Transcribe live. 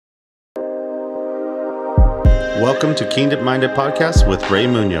Welcome to Kingdom Minded Podcast with Ray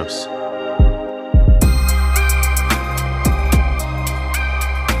Munoz.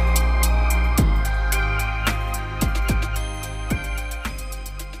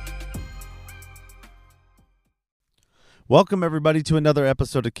 Welcome everybody to another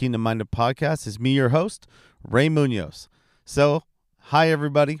episode of Kingdom Minded Podcast. It's me, your host, Ray Munoz. So, hi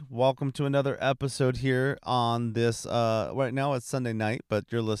everybody. Welcome to another episode here on this, right now it's Sunday night, but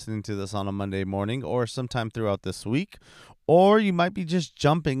you're listening to this on a Monday morning or sometime throughout this week. Or you might be just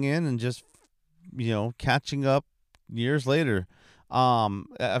jumping in and just, catching up years later.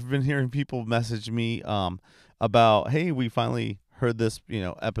 I've been hearing people message me about, hey, we finally heard this,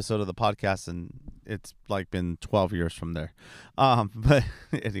 episode of the podcast, and it's like been 12 years from there. But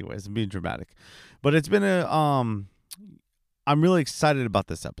anyways, I'm being dramatic. But it's been I'm really excited about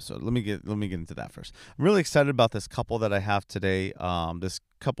this episode. Let me get into that first. I'm really excited about this couple that I have today. This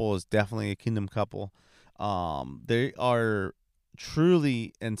couple is definitely a kingdom couple. They are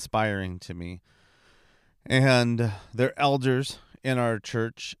truly inspiring to me. And they're elders in our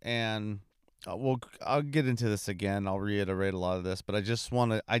church, and I'll get into this again. I'll reiterate a lot of this, but I just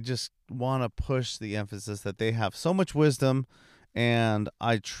want to push the emphasis that they have so much wisdom, and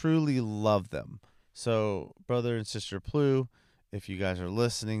I truly love them. So, brother and sister Plu, if you guys are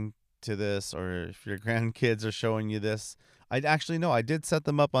listening to this, or if your grandkids are showing you this, I did set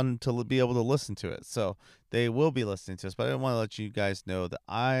them up on to be able to listen to it, so they will be listening to us. But I want to let you guys know that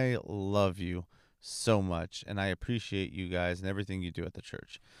I love you so much, and I appreciate you guys and everything you do at the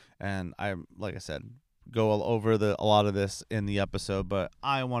church. And like I said, go over a lot of this in the episode, but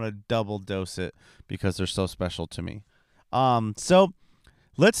I want to double dose it because they're so special to me. So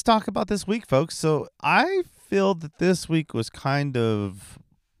let's talk about this week, folks. So I feel that this week was kind of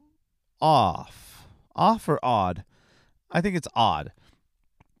off or odd. I think it's odd.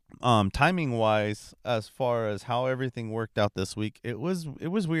 Timing wise, as far as how everything worked out this week, it was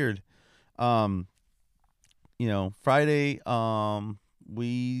weird. Friday,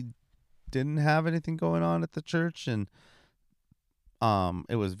 we didn't have anything going on at the church, and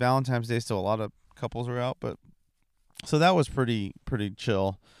it was Valentine's Day, so a lot of couples were out, but so that was pretty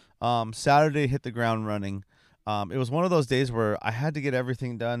chill. Saturday hit the ground running. It was one of those days where I had to get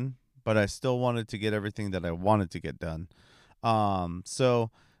everything done, but I still wanted to get everything that I wanted to get done. The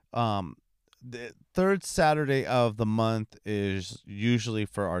third Saturday of the month is usually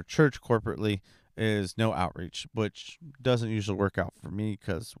for our church corporately is no outreach, which doesn't usually work out for me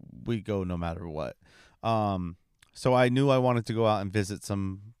because we go no matter what. So I knew I wanted to go out and visit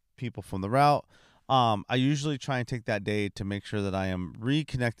some people from the route. I usually try and take that day to make sure that I am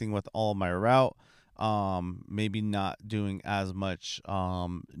reconnecting with all my route. Maybe not doing as much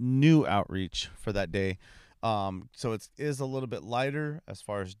new outreach for that day. So it is a little bit lighter as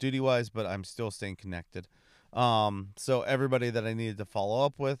far as duty wise, but I'm still staying connected. So everybody that I needed to follow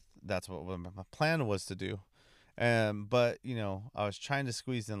up with, that's what my plan was to do. But I was trying to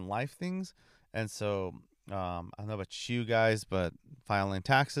squeeze in life things. And so, I don't know about you guys, but filing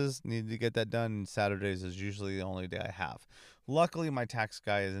taxes, needed to get that done. And Saturdays is usually the only day I have. Luckily, my tax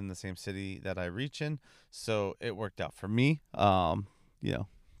guy is in the same city that I reach in, so it worked out for me.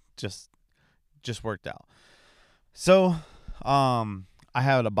 Just worked out. So, I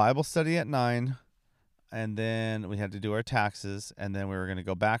had a Bible study at 9, and then we had to do our taxes, and then we were going to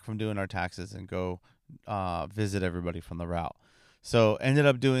go back from doing our taxes and go visit everybody from the route. So, ended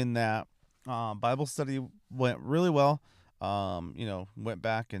up doing that. Bible study went really well. Went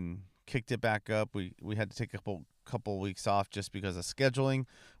back and kicked it back up. We had to take a couple weeks off just because of scheduling,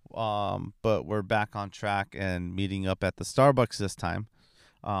 but we're back on track and meeting up at the Starbucks this time.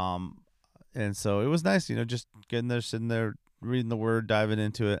 And so it was nice, just getting there, sitting there, reading the word, diving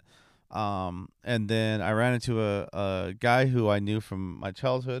into it. And then I ran into a guy who I knew from my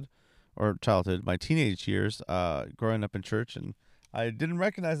my teenage years, growing up in church, and I didn't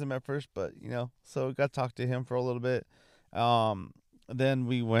recognize him at first, but so got to talk to him for a little bit. Then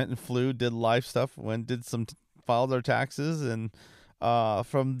we went and flew, did live stuff, filed our taxes, and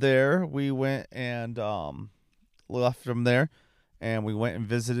from there we went and left from there, and we went and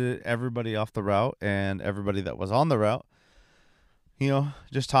visited everybody off the route and everybody that was on the route.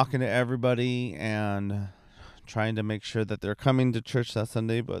 Just talking to everybody and trying to make sure that they're coming to church that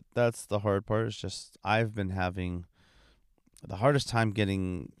Sunday. But that's the hard part. It's just I've been having the hardest time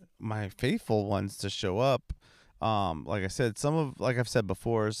getting my faithful ones to show up. Like I said, like I've said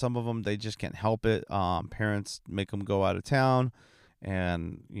before, some of them, they just can't help it. Parents make them go out of town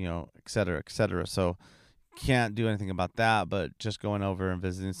and, et cetera, et cetera. So can't do anything about that, but just going over and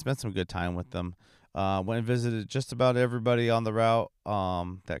visiting, spent some good time with them. Went and visited just about everybody on the route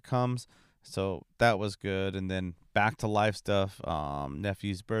that comes. So that was good. And then back to life stuff,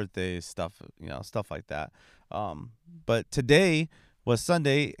 nephew's birthdays, stuff, stuff like that. But today was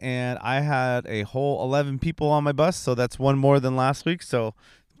Sunday, and I had a whole 11 people on my bus, so that's one more than last week. So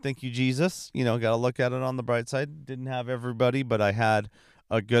thank you, Jesus. Got to look at it on the bright side. Didn't have everybody, but I had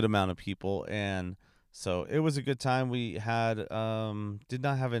a good amount of people, and so it was a good time. We had did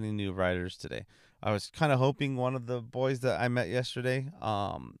not have any new riders today. I was kind of hoping one of the boys that I met yesterday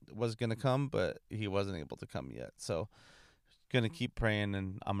was going to come, but he wasn't able to come yet. So going to keep praying,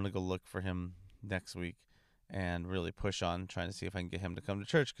 and I'm going to go look for him next week and really push on trying to see if I can get him to come to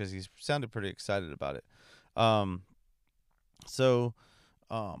church, because he sounded pretty excited about it.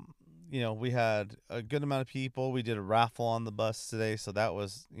 We had a good amount of people. We did a raffle on the bus today, so that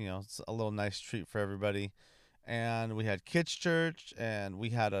was, it's a little nice treat for everybody. And we had kids church, and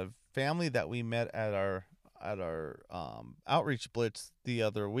we had a family that we met at our outreach blitz the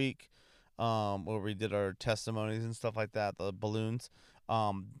other week, where we did our testimonies and stuff like that, the balloons.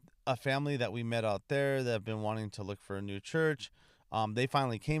 A family that we met out there that have been wanting to look for a new church. They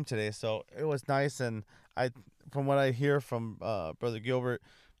finally came today, so it was nice. And from what I hear from Brother Gilbert,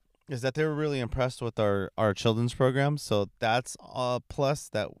 is that they were really impressed with our children's program. So that's a plus,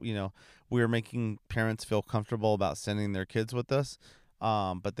 that we were making parents feel comfortable about sending their kids with us.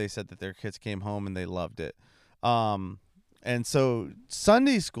 But they said that their kids came home and they loved it. And so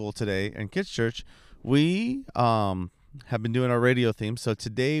Sunday school today and kids church, we have been doing our radio theme. So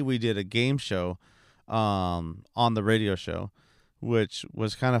today we did a game show on the radio show, which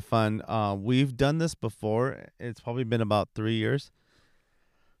was kind of fun. We've done this before. It's probably been about 3 years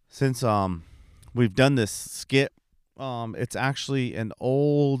since we've done this skit. It's actually an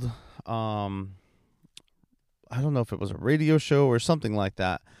old, I don't know if it was a radio show or something like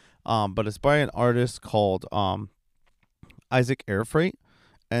that, but it's by an artist called Isaac Airfreight.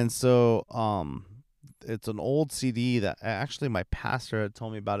 And so it's an old CD that actually my pastor had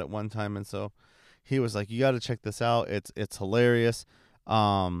told me about it one time, and so he was like, you got to check this out. It's hilarious,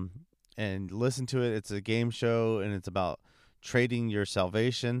 and listen to it. It's a game show, and it's about trading your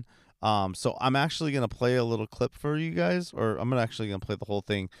salvation. So I'm actually going to play a little clip for you guys, or I'm actually going to play the whole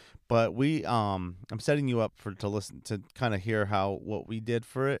thing, but I'm setting you up to listen, to kind of hear what we did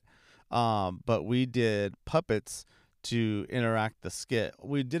for it. But we did puppets to interact the skit.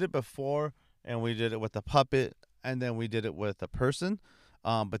 We did it before, and we did it with a puppet, and then we did it with a person.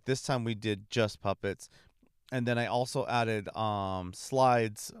 But this time we did just puppets. And then I also added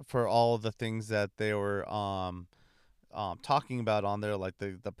slides for all of the things that they were talking about on there, like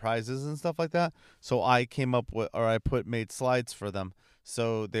the prizes and stuff like that. So I came up with, or I made slides for them,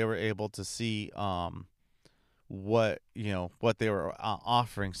 so they were able to see what they were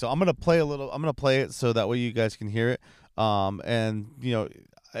offering. So I'm gonna play it so that way you guys can hear it. And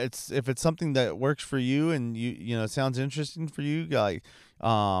if it's something that works for you, and it sounds interesting for you, like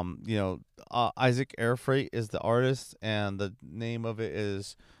Isaac Airfreight is the artist, and the name of it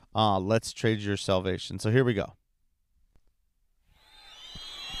is Let's Trade Your Salvation. So here we go.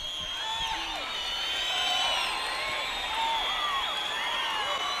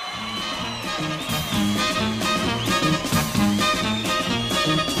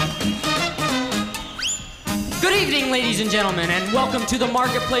 Good evening, ladies and gentlemen, and welcome to the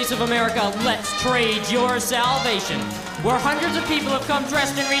Marketplace of America. Let's trade your salvation, where hundreds of people have come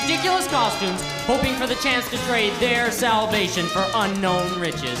dressed in ridiculous costumes, hoping for the chance to trade their salvation for unknown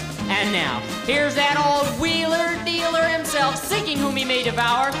riches. And now, here's that old wheeler dealer himself, seeking whom he may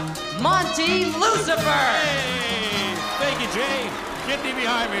devour, Monty Lucifer. Hey, thank you, Jay. Get me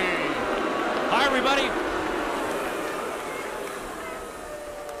behind me. Hi, everybody.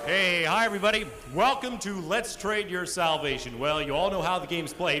 Hey, hi everybody. Welcome to Let's Trade Your Salvation. Well, you all know how the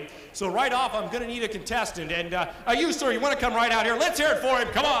game's played, so right off I'm gonna need a contestant, and you, sir, you wanna come right out here? Let's hear it for him,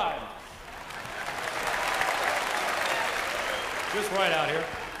 come on! Just right out here.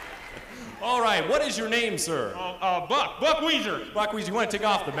 All right, what is your name, sir? Buck Weezer. Buck Weezer, you wanna take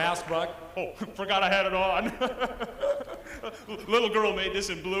off the mask, Buck? Oh, forgot I had it on. Little girl made this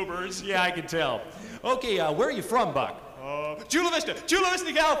in Bluebirds. Yeah, I can tell. Okay, where are you from, Buck? Chula Vista,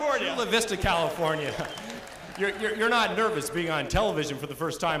 California. Chula Vista, California. You're not nervous being on television for the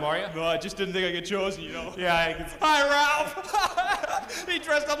first time, are you? No, I just didn't think I'd get chosen, Yeah, Hi, Ralph. He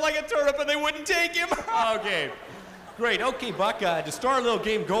dressed up like a turnip and they wouldn't take him. Okay, great. Okay, Buck, to start a little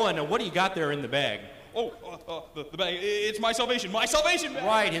game going, what do you got there in the bag? The bag. It's my salvation bag.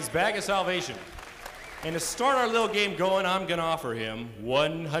 Right, his bag of salvation. And to start our little game going, I'm going to offer him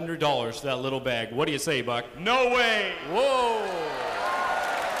 $100 for that little bag. What do you say, Buck? No way. Whoa.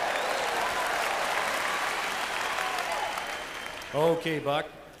 Okay, Buck.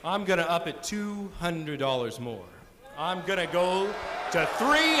 I'm gonna up it $200 more. I'm gonna go to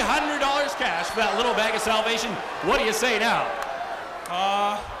 $300 cash for that little bag of salvation. What do you say now?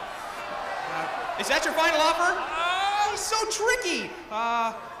 Is that your final offer? He's so tricky.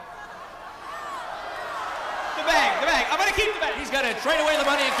 The bag. I'm gonna keep the bag. He's gonna trade away the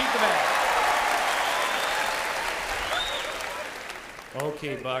money and keep the bag.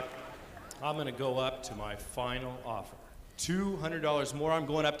 Okay, Buck. I'm gonna go up to my final offer. $200 more. I'm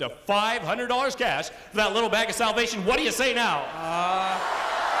going up to $500 cash for that little bag of salvation. What do you say now?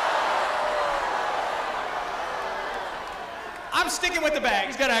 I'm sticking with the bag.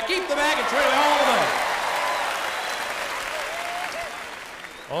 He's gonna keep the bag and trade away all the money.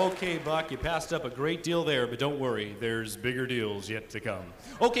 Okay, Buck, you passed up a great deal there, but don't worry, there's bigger deals yet to come.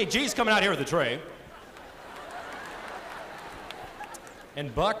 Okay, Jay's coming out here with the tray.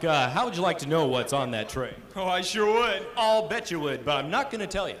 And Buck, how would you like to know what's on that tray? Oh, I sure would. I'll bet you would, but I'm not going to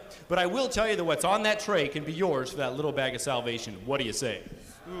tell you. But I will tell you that what's on that tray can be yours for that little bag of salvation. What do you say?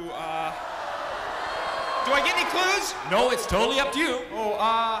 Ooh, do I get any clues? No, it's totally up to you.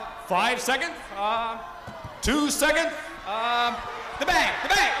 Oh, 5 seconds? 2 seconds? the bag.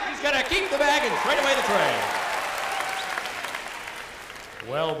 He's going to keep the bag and trade away the tray.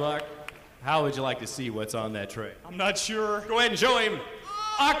 Well, Buck, how would you like to see what's on that tray? I'm not sure. Go ahead and show him.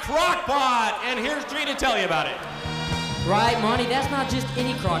 A crock pot! And here's Jay to tell you about it. Right, Monty, that's not just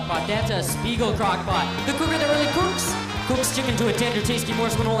any crock pot, that's a Spiegel crock pot. The cooker that really cooks. Cooks chicken to a tender, tasty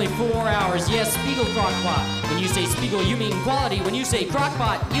morsel in only 4 hours. Yes, Spiegel crock pot. When you say Spiegel, you mean quality. When you say crock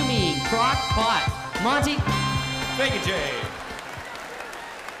pot, you mean crock pot. Monty? Thank you, Jay.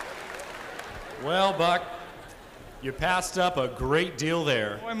 Well, Buck, you passed up a great deal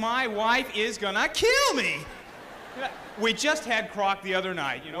there. Boy, my wife is gonna kill me. We just had crock the other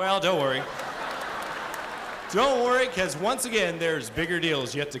night, you know. Well, don't worry. Don't worry, because once again, there's bigger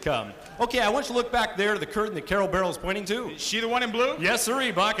deals yet to come. Okay, I want you to look back there to the curtain that Carol Barrel's pointing to. Is she the one in blue? Yes,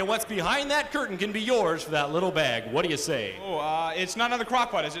 sirree, Buck, and what's behind that curtain can be yours for that little bag. What do you say? Oh, it's not another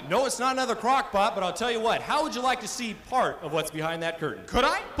crock pot, is it? No, it's not another crock pot, but I'll tell you what. How would you like to see part of what's behind that curtain? Could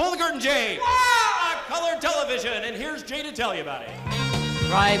I? Pull the curtain, Jay. Wow! A color television, and here's Jay to tell you about it.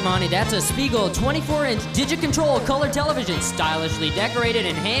 Right, Monty, that's a Spiegel 24-inch Digicontrol color television, stylishly decorated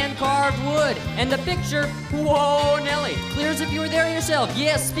in hand-carved wood. And the picture, whoa, Nelly, clear as if you were there yourself.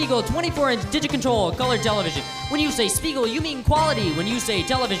 Yes, Spiegel 24-inch Digicontrol color television. When you say Spiegel, you mean quality. When you say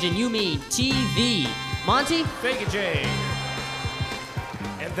television, you mean TV. Monty? Thank you, Jay.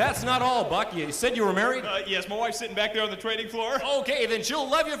 And that's not all, Buck. You said you were married? Yes, my wife's sitting back there on the trading floor. Okay, then she'll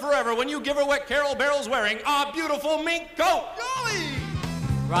love you forever when you give her what Carol Barrel's wearing, a beautiful mink coat. Golly!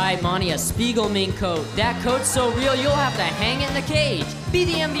 Right, Monty, a Spiegel mink coat. That coat's so real, you'll have to hang it in the cage. Be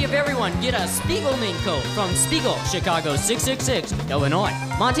the envy of everyone. Get a Spiegel mink coat from Spiegel, Chicago 666, Illinois.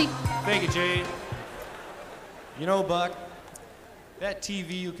 Monty? Thank you, Jay. You know, Buck, that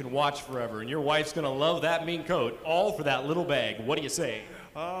TV you can watch forever, and your wife's gonna love that mink coat, all for that little bag. What do you say?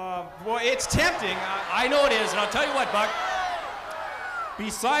 Boy, it's tempting. I know it is, and I'll tell you what, Buck.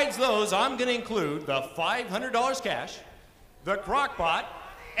 Besides those, I'm gonna include the $500 cash, the crock pot,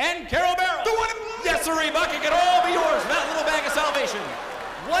 and Carol Barrel. The one in blue. Yes, sirree, Buck. It can all be yours for that little bag of salvation.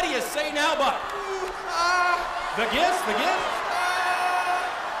 What do you say now, Buck? The gifts?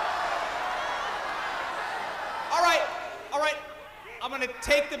 All right. I'm gonna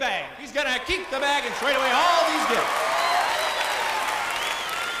take the bag. He's gonna keep the bag and trade away all these gifts.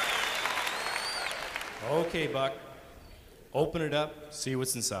 Okay, Buck. Open it up, see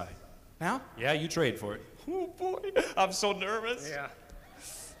what's inside. Now? Yeah, you trade for it. Oh, boy. I'm so nervous. Yeah.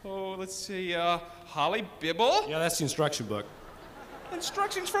 Oh, let's see. Holly Bibble? Yeah, that's the instruction book.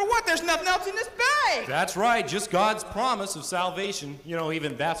 Instructions for what? There's nothing else in this bag. That's right, just God's promise of salvation. You know,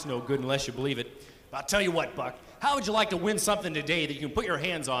 even that's no good unless you believe it. I'll tell you what, Buck. How would you like to win something today that you can put your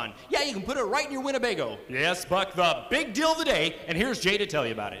hands on? Yeah, you can put it right in your Winnebago. Yes, Buck, the big deal of the day, and here's Jay to tell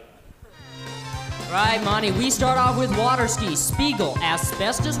you about it. Right, Monty, we start off with water skis, Spiegel,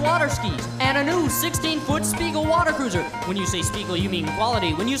 asbestos water skis, and a new 16-foot Spiegel water cruiser. When you say Spiegel, you mean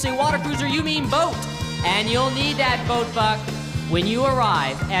quality. When you say water cruiser, you mean boat. And you'll need that boat, Buck, when you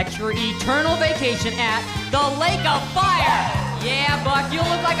arrive at your eternal vacation at the Lake of Fire. Yeah, Buck, you'll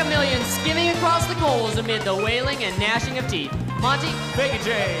look like a million skimming across the coals amid the wailing and gnashing of teeth. Monty? Thank you,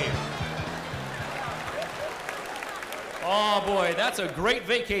 Jay. Oh, boy, that's a great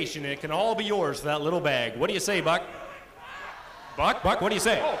vacation. It can all be yours for that little bag. What do you say, Buck? Buck, what do you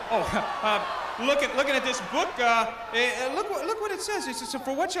say? Looking at this book, look what it says. It says,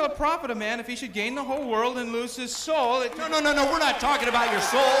 for what shall it profit a man if he should gain the whole world and lose his soul? No, we're not talking about your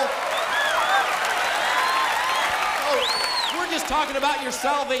soul. Oh, we're just talking about your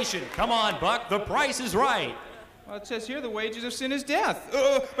salvation. Come on, Buck, the price is right. Well, it says here the wages of sin is death.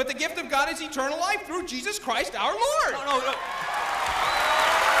 But the gift of God is eternal life through Jesus Christ our Lord. No.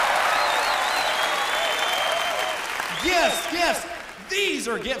 Gifts. These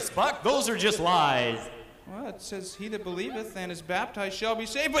are gifts, Buck. Those are just lies. Well, it says, he that believeth and is baptized shall be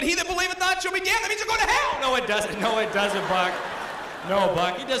saved, but he that believeth not shall be damned. That means you're going to hell. No, it doesn't, Buck. No,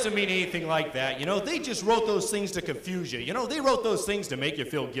 Buck, it doesn't mean anything like that. You know, they just wrote those things to confuse you. You know, they wrote those things to make you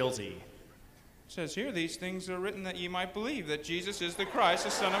feel guilty. It says here, these things are written that ye might believe that Jesus is the Christ, the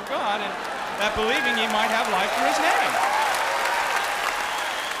Son of God, and that believing ye might have life through his name.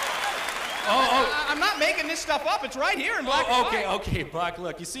 I'm not making this stuff up. It's right here in black and white. Okay, Buck,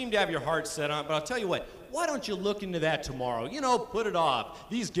 look, you seem to have your heart set on it, but I'll tell you what, why don't you look into that tomorrow? You know, put it off.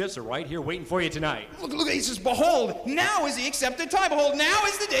 These gifts are right here waiting for you tonight. Look, he says, behold, now is the accepted time. Behold, now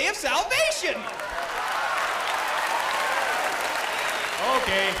is the day of salvation.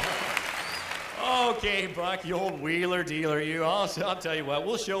 Okay, Buck, you old wheeler dealer, you. I'll tell you what,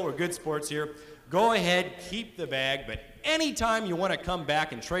 we'll show we're good sports here. Go ahead, keep the bag, but anytime you want to come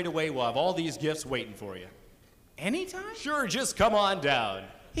back and trade away, we'll have all these gifts waiting for you. Anytime? Sure, just come on down.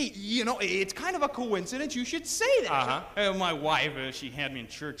 Hey, you know, it's kind of a coincidence you should say that. My wife, she had me in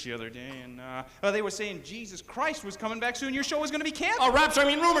church the other day, and they were saying Jesus Christ was coming back soon. Your show was going to be canceled. Oh, rapture, I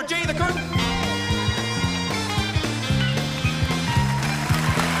mean rumor. Jay the curtain.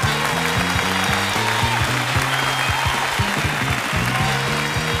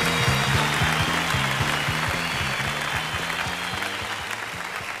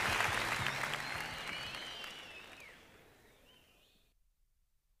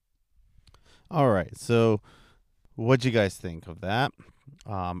 All right, so what'd you guys think of that?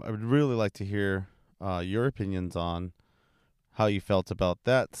 I would really like to hear your opinions on how you felt about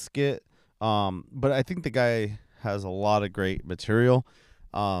that skit. But I think the guy has a lot of great material.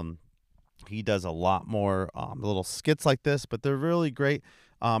 He does a lot more little skits like this, but they're really great.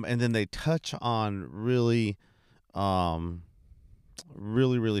 And then they touch on really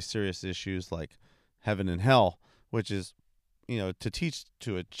serious issues like heaven and hell, which is, you know, to teach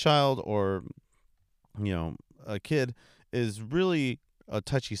to a child or, you know, a kid is really a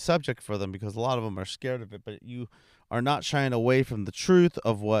touchy subject for them because a lot of them are scared of it, but you are not shying away from the truth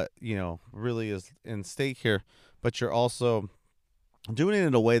of what, you know, really is in stake here, but you're also doing it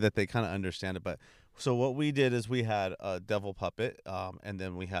in a way that they kind of understand it. But so what we did is we had a devil puppet, and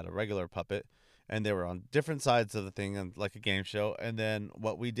then we had a regular puppet, and they were on different sides of the thing, and like a game show. And then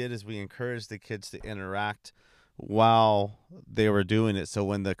what we did is we encouraged the kids to interact while they were doing it. So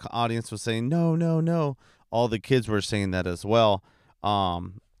when the audience was saying no, all the kids were saying that as well.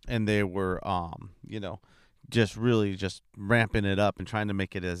 And they were you know, just really just ramping it up and trying to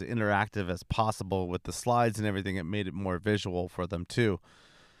make it as interactive as possible with the slides and everything. It made it more visual for them too.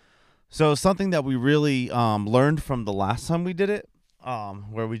 So something that we really learned from the last time we did it,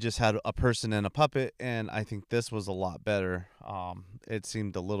 where we just had a person and a puppet, and I think this was a lot better. It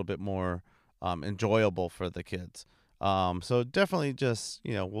seemed a little bit more enjoyable for the kids. So definitely just,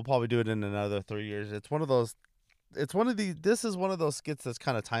 you know, we'll probably do it in another 3 years. This is one of those skits that's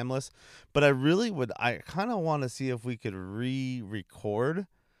kind of timeless, but I kind of want to see if we could re-record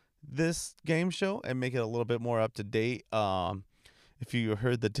this game show and make it a little bit more up to date. If you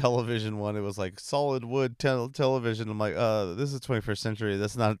heard the television one, it was like solid wood television. I'm like, this is 21st century.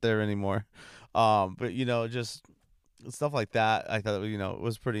 That's not there anymore. But you know, just stuff like that. I thought, you know, it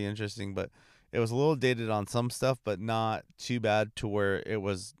was pretty interesting, but it was a little dated on some stuff, but not too bad to where it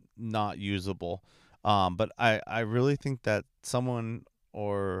was not usable. But I really think that someone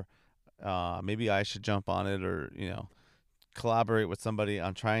or maybe I should jump on it, or, you know, collaborate with somebody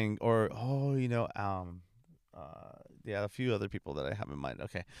on trying, or, a few other people that I have in mind.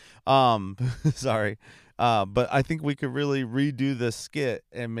 Okay. Sorry. But I think we could really redo this skit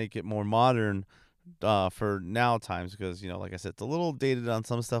and make it more modern for now times, because, you know, like I said, it's a little dated on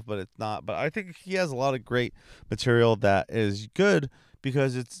some stuff, but it's not. But I think he has a lot of great material that is good,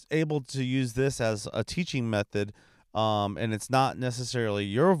 because it's able to use this as a teaching method, and it's not necessarily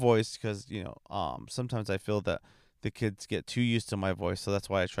your voice, because, you know, sometimes I feel that the kids get too used to my voice, so that's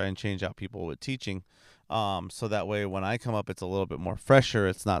why I try and change out people with teaching, so that way when I come up, it's a little bit more fresher.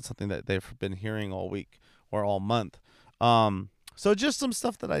 It's not something that they've been hearing all week or all month. So just some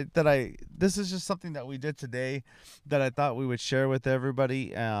stuff this is just something that we did today that I thought we would share with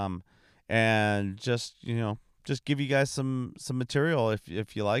everybody, and just, you know, just give you guys some material.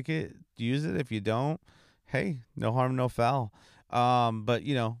 If you like it, use it. If you don't, hey, no harm, no foul. But,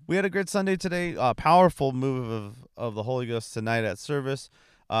 you know, we had a great Sunday today. Powerful move of the Holy Ghost tonight at service.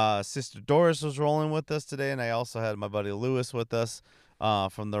 Sister Doris was rolling with us today, and I also had my buddy Lewis with us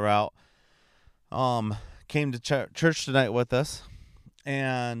from the route. Came to church tonight with us,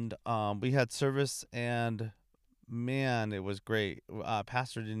 and we had service, and man, it was great.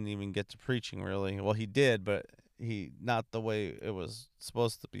 Pastor didn't even get to preaching really. Well, he did, but he not the way it was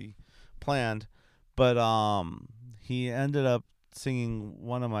supposed to be planned. But he ended up singing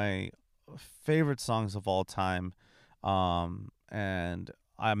one of my favorite songs of all time, and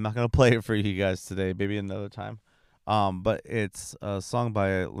I'm not gonna play it for you guys today. Maybe another time. But it's a song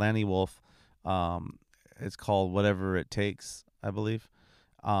by Lanny Wolf. It's called "Whatever It Takes," I believe.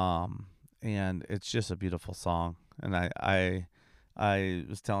 And it's just a beautiful song. And I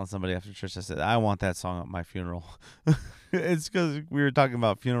was telling somebody after church, I said, I want that song at my funeral. It's because we were talking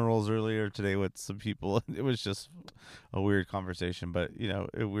about funerals earlier today with some people. It was just a weird conversation, but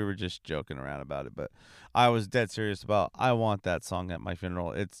we were just joking around about it. But I was dead serious about, I want that song at my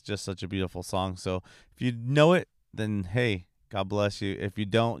funeral. It's just such a beautiful song. So if you know it, then hey, God bless you. If you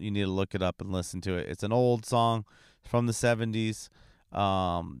don't, you need to look it up and listen to it. It's an old song from the 70s.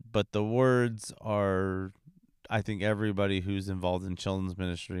 But the words are, I think everybody who's involved in children's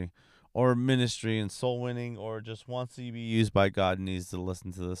ministry or ministry and soul winning or just wants to be used by God needs to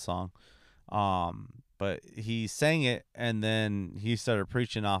listen to this song. But he sang it and then he started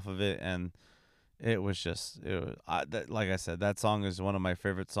preaching off of it, and it was just, like I said, that song is one of my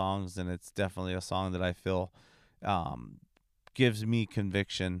favorite songs, and it's definitely a song that I feel gives me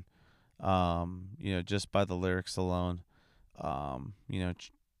conviction, just by the lyrics alone.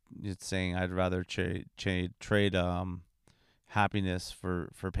 It's saying I'd rather trade happiness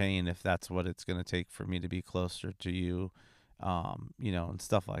for pain if that's what it's going to take for me to be closer to you, and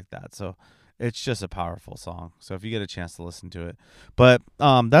stuff like that. So it's just a powerful song. So if you get a chance to listen to it, but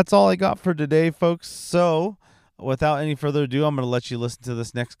that's all I got for today, folks. So without any further ado, I'm going to let you listen to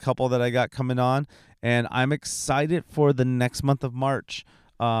this next couple that I got coming on, and I'm excited for the next month of March.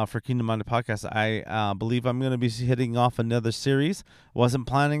 For Kingdom Minded Podcast. I believe I'm going to be hitting off another series. Wasn't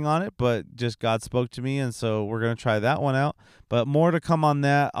planning on it, but just God spoke to me, and so we're going to try that one out. But more to come on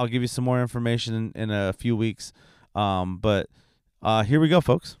that. I'll give you some more information in a few weeks. But here we go,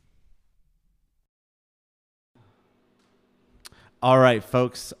 folks. All right,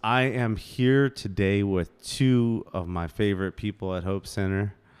 folks. I am here today with two of my favorite people at Hope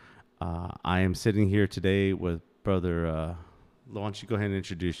Center. I am sitting here today with Brother... why don't you go ahead and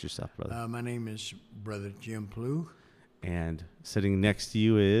introduce yourself, brother? My name is Brother Jim Plew. And sitting next to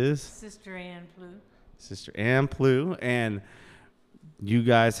you is? Sister Ann Plew. Sister Ann Plew. And you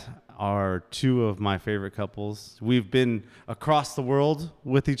guys are two of my favorite couples. We've been across the world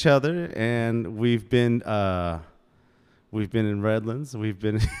with each other, and we've been in Redlands. We've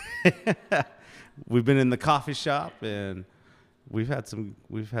been in the coffee shop, and we've had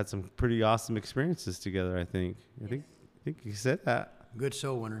some pretty awesome experiences together, I think. I think you said that. Good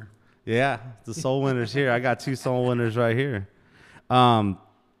soul winner. Yeah, the soul winners here. I got two soul winners right here.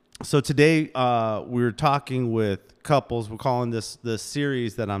 So today we're talking with couples. We're calling this the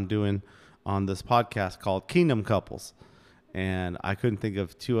series that I'm doing on this podcast called Kingdom Couples. And I couldn't think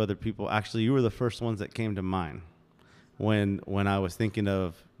of two other people. Actually, you were the first ones that came to mind when I was thinking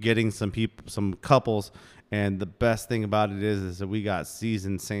of getting some couples. And the best thing about it is that we got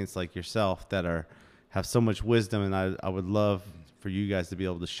seasoned saints like yourself that have so much wisdom, and I would love for you guys to be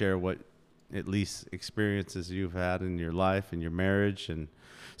able to share what at least experiences you've had in your life and your marriage. And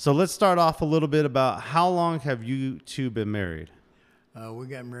so let's start off a little bit about how long have you two been married? We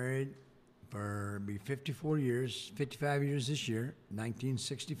got married for 55 years this year,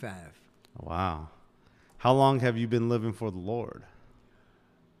 1965. Wow. How long have you been living for the Lord?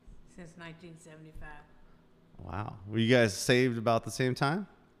 Since 1975. Wow. Were you guys saved about the same time?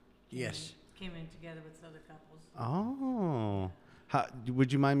 Yes. Came in together with other couples. Oh.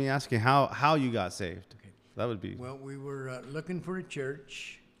 Would you mind me asking how you got saved? Okay. That would be... Well, we were looking for a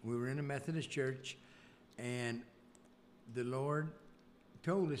church. We were in a Methodist church, and the Lord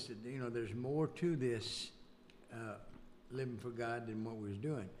told us that, there's more to this living for God than what we was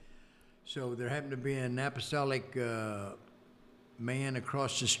doing. So there happened to be an apostolic man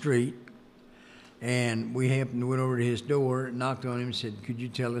across the street, and we went over to his door, knocked on him, and said, "Could you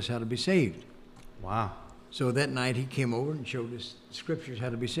tell us how to be saved?" Wow. So that night he came over and showed us scriptures how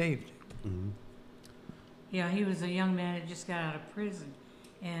to be saved. Mm-hmm. Yeah, he was a young man that just got out of prison.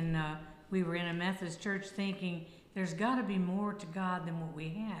 And we were in a Methodist church thinking there's got to be more to God than what we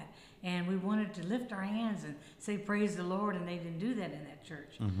had. And we wanted to lift our hands and say, "Praise the Lord," and they didn't do that in that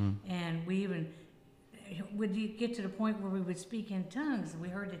church. Mm-hmm. And we even would get to the point where we would speak in tongues. We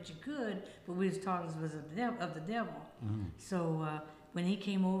heard that you could, but we was taught it was of the devil. Mm-hmm. So when he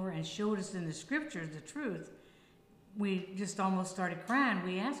came over and showed us in the scriptures the truth, we just almost started crying.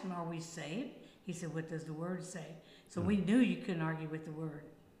 We asked him, are we saved? He said, what does the word say? So we knew you couldn't argue with the word.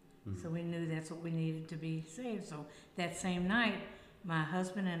 So we knew that's what we needed to be saved. So that same night, my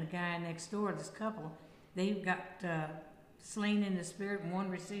husband and the guy next door, this couple, they got slain in the spirit, and one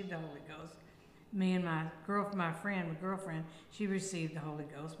received the Holy Ghost. Me and my girlfriend, she received the Holy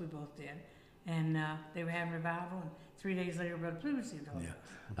Ghost. We both did. And they were having revival, and 3 days later, Brother Blue received the Holy Ghost.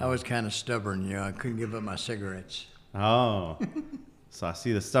 I was kind of stubborn, you know. I couldn't give up my cigarettes. Oh. So I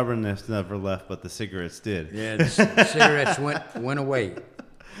see the stubbornness never left, but the cigarettes did. Yeah, the cigarettes went away.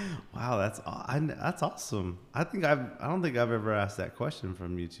 Wow, that's awesome. I don't think I've ever asked that question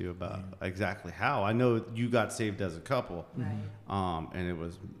from you two about exactly how. I know you got saved as a couple, and it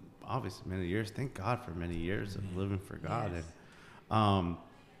was obviously many years. Thank God for many years of living for God. Yes. And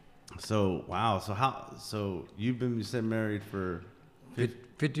so wow. So you've been married for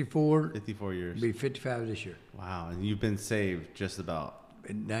 54 years. Be 55 this year. Wow, and you've been saved just about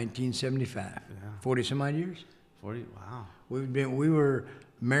In 1975. 40 some odd years. 40. Wow. We were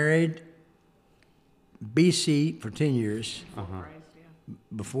married BC for 10 years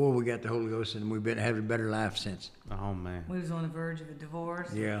before we got the Holy Ghost, and we've had a better life since. Oh man. We was on the verge of a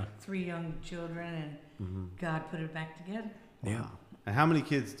divorce. Yeah. 3 young children, and God put it back together. Yeah. And how many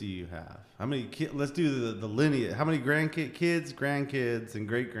kids do you have? How many kids? Let's do the lineage. How many grandkids, and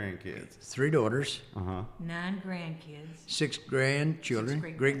great grandkids? 3 daughters, 9 grandkids. 6 grandchildren,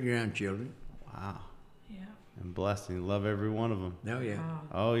 6 great grandchildren. Wow. Yeah. And blessed, and you love every one of them. Oh yeah.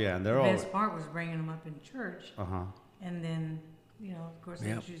 Oh yeah, and they're The all. best part was bringing them up in church, and then, of course, the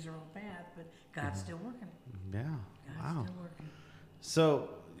Yep. issues are all bad, but God's still working. Yeah. God's Wow. still working. So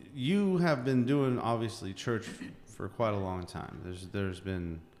you have been doing obviously church for quite a long time. There's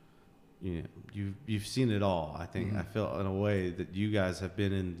been, you've seen it all. I think I feel in a way that you guys have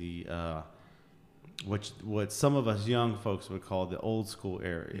been in the what some of us young folks would call the old school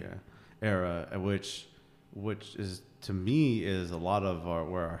era, which is to me is a lot of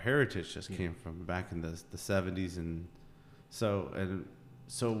where our heritage just came from back in the 70s. And so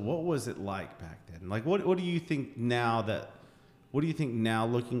what was it like back then? Like what do you think now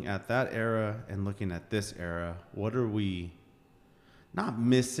looking at that era and looking at this era, what are we not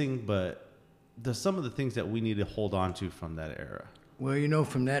missing, but some of the things that we need to hold on to from that era? Well,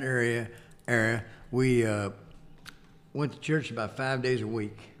 from that era, we went to church about 5 days a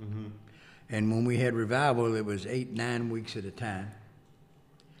week. And when we had revival, it was 8-9 weeks at a time.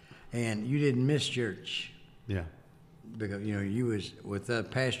 And you didn't miss church. Yeah. Because, you was with the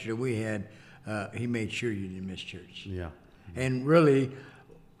pastor that we had, he made sure you didn't miss church. Yeah. And really,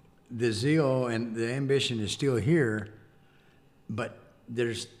 the zeal and the ambition is still here, but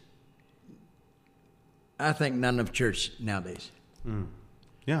I think, not enough church nowadays.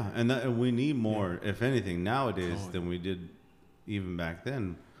 Yeah, and we need more, if anything, nowadays than we did even back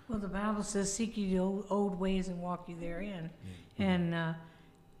then. Well, the Bible says, seek ye the old ways and walk ye therein. And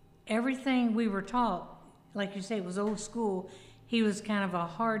everything we were taught, like you say, it was old school. He was kind of a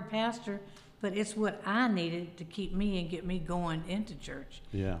hard pastor, but it's what I needed to keep me and get me going into church.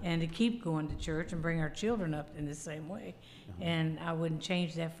 Yeah. And to keep going to church and bring our children up in the same way. And I wouldn't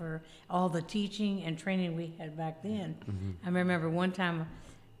change that for all the teaching and training we had back then. I remember one time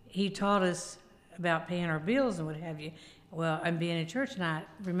he taught us about paying our bills and what have you. Well, I'm being in church, and I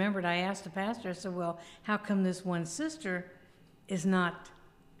remembered I asked the pastor, I said, well, how come this one sister is not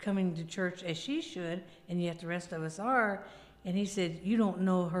coming to church as she should, and yet the rest of us are? And he said, you don't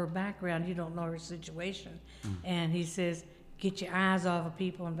know her background, you don't know her situation. And he says, get your eyes off of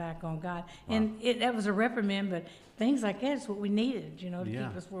people and back on God. Wow. And that was a reprimand, but things like that is what we needed, to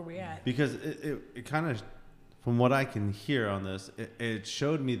keep us where we're at. Because it kind of, from what I can hear on this, it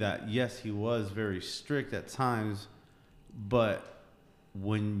showed me that, yes, he was very strict at times, but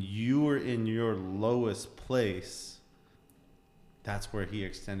when you were in your lowest place, that's where he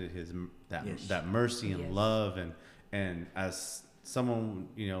extended that mercy and love. And as someone,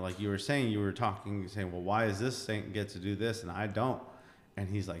 like you were saying, saying, well, why does this saint get to do this and I don't? And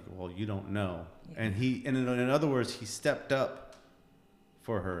he's like, well, you don't know. Yeah. And in other words, he stepped up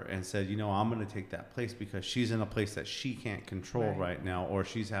for her and said, I'm going to take that place because she's in a place that she can't control right now, or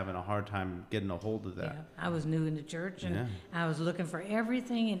she's having a hard time getting a hold of that. Yeah. I was new in the church, and I was looking for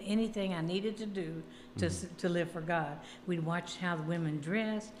everything and anything I needed to do to live for God. We'd watch how the women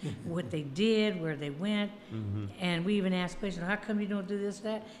dressed, what they did, where they went, and we even asked questions, how come you don't do this,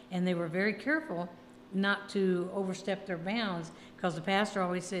 that? And they were very careful not to overstep their bounds, because the pastor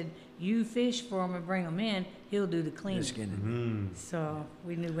always said, you fish for him and bring them in, he'll do the cleaning. So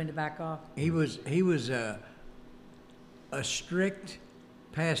we knew when to back off. He was a strict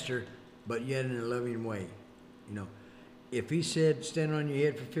pastor, but yet in a loving way. You know, if he said stand on your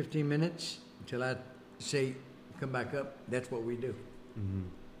head for 15 minutes until I say come back up, that's what we do. Mm-hmm.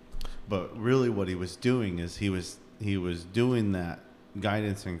 But really, what he was doing is he was doing that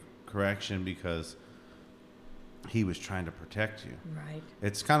guidance and correction because he was trying to protect you. Right.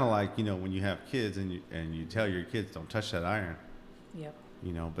 It's kind of like, you know, when you have kids and you tell your kids don't touch that iron. Yep.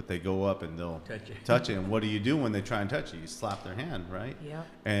 You know, but they go up and they'll touch it. And what do you do when they try and touch it? You slap their hand, right? Yep.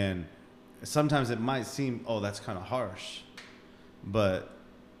 And sometimes it might seem, oh, that's kind of harsh, but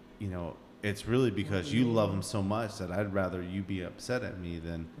you know, it's really because you love them so much that I'd rather you be upset at me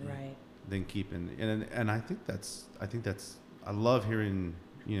than keeping. And I think that's I love hearing,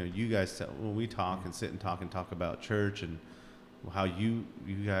 you know, you guys when we talk and sit and talk about church and how you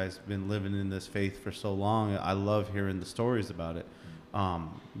guys been living in this faith for so long. I love hearing the stories about it.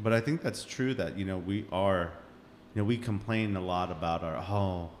 But I think that's true that, you know, we complain a lot about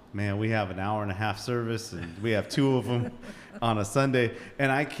we have an hour and a half service and we have 2 of them on a Sunday.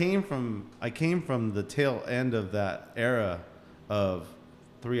 And I came from the tail end of that era of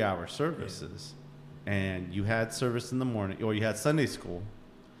 3-hour services. And you had service in the morning, or you had Sunday school,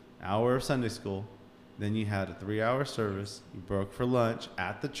 hour of Sunday school. Then you had a 3-hour service. You broke for lunch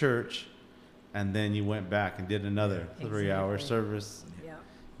at the church. And then you went back and did another 3-hour service,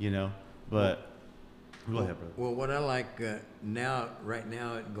 you know, but go ahead, brother. Well, what I like right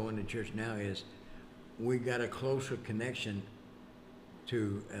now, going to church now is we got a closer connection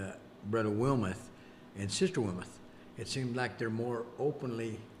to Brother Wilmoth and Sister Wilmoth. It seems like they're more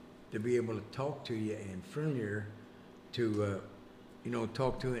openly to be able to talk to you and friendlier to,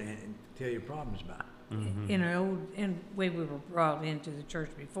 talk to and tell your problems about. Mm-hmm. In the way we were brought into the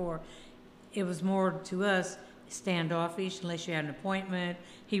church before, it was more to us standoffish unless you had an appointment.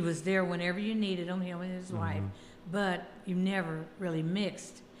 He was there whenever you needed him and his wife, but you never really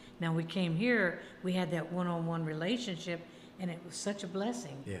mixed. Now we came here, we had that one-on-one relationship, and it was such a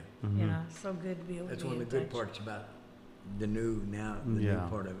blessing. Yeah. You know, so good to be able That's to be one of the good parts about the new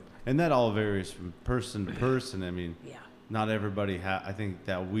part of it. And that all varies from person to person. I mean, yeah. Not everybody I think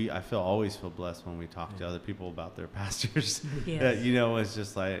that I always feel blessed when we talk to other people about their pastors. Yes. That, you know, it's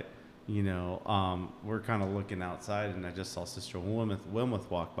just like, you know, we're kind of looking outside, and I just saw Sister Wilmoth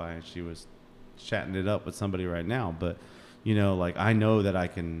walk by, and she was chatting it up with somebody right now. But, you know, like, I know that I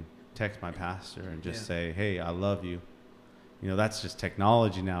can text my pastor and just say, hey, I love you. You know, that's just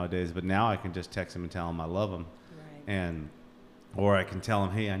technology nowadays. But now I can just text him and tell him I love him. Right. Or I can tell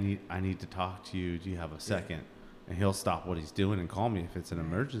him, hey, I need to talk to you. Do you have a second? Yeah. And he'll stop what he's doing and call me if it's an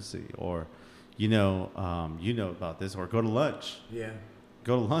emergency. Or, you know about this. Or go to lunch. Yeah.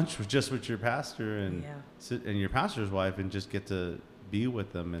 Go to lunch with your pastor and your pastor's wife and just get to be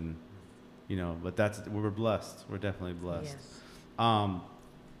with them. And, you know, but we're blessed. We're definitely blessed. Yes.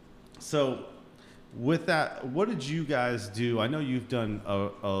 So with that, what did you guys do? I know you've done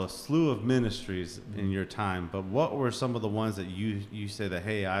a slew of ministries in your time, but what were some of the ones that you say that,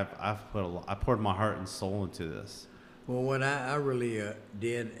 hey, I poured my heart and soul into this? Well, what I really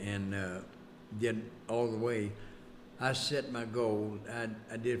did and did all the way, I set my goal.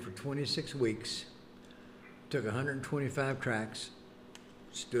 I did for 26 weeks, took 125 tracks,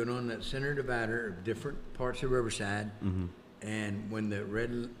 stood on that center divider of different parts of Riverside, and when the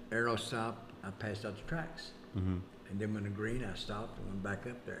red arrow stopped, I passed out the tracks. And then when the green, I stopped and went back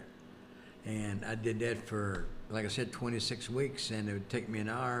up there. And I did that for, like I said, 26 weeks, and it would take me an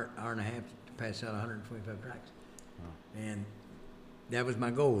hour and a half to pass out 125 tracks. Wow. And that was my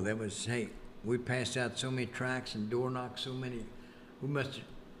goal. That was, hey, we passed out so many tracks and door knocked so many. We must have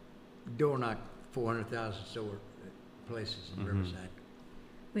door knocked 400,000 store places in Riverside.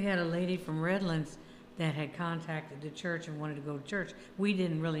 We had a lady from Redlands that had contacted the church and wanted to go to church. We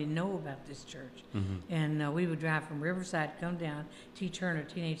didn't really know about this church. And we would drive from Riverside, come down, teach her and her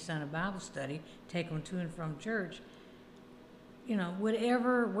teenage son a Bible study, take them to and from church. You know,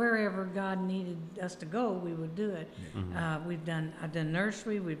 wherever God needed us to go, we would do it. I've done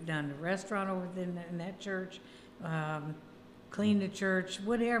nursery, we've done a restaurant over there in that church, cleaned the church,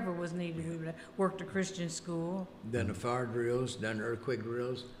 whatever was needed. We would worked a Christian school. Done the fire drills, done earthquake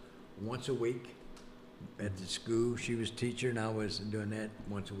drills once a week. At the school, she was teacher, and I was doing that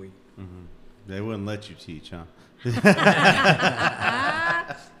once a week. They wouldn't let you teach, huh?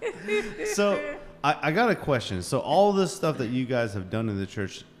 So I got a question. So all this stuff that you guys have done in the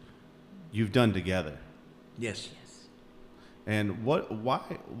church, you've done together. Yes. And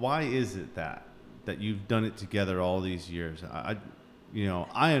why is it that you've done it together all these years? I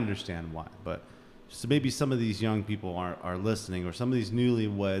understand why, but so maybe some of these young people are listening, or some of these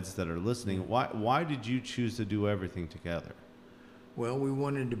newlyweds that are listening. Why did you choose to do everything together? Well, we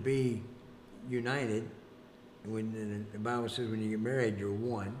wanted to be united. When the Bible says when you get married, you're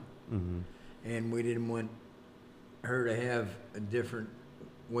one. Mm-hmm. And we didn't want her to have a different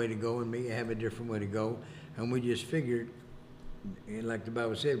way to go and me to have a different way to go. And we just figured, and like the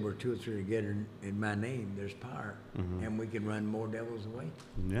Bible said, where two or three together in my name, there's power. Mm-hmm. And we can run more devils away.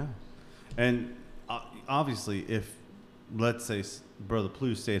 Yeah. And obviously, if, let's say, Brother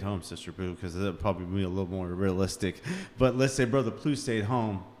Plew stayed home, Sister Boo, because that would probably be a little more realistic. But let's say Brother Plew stayed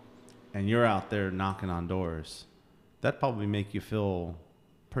home and you're out there knocking on doors. That'd probably make you feel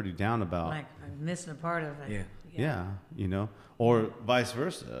pretty down about. Like I'm missing a part of it. Yeah, you know, or vice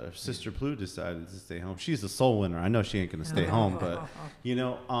versa. If Sister Plew decided to stay home, she's a soul winner. I know she ain't gonna stay home, but you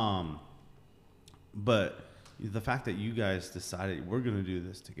know, but the fact that you guys decided we're gonna do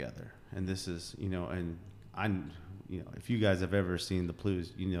this together, and this is, you know, and you know, if you guys have ever seen the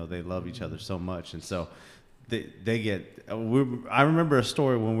Plews, you know, they love each other so much, and so they get. I remember a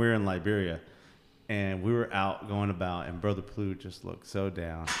story when we were in Liberia, and we were out going about, and Brother Plew just looked so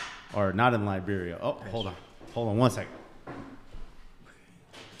down, or not in Liberia. Oh, hold on 1 second. What's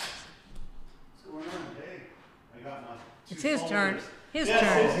going on? Hey, I got my. It's his turn. His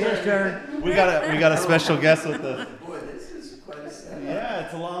turn. We got a special guest with us. Boy, this is quite a setup. Yeah,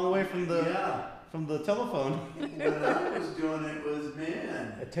 it's a long way from the telephone. When I was doing it was,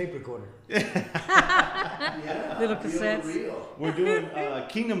 man. A tape recorder. Yeah, Little cassettes. Real. We're doing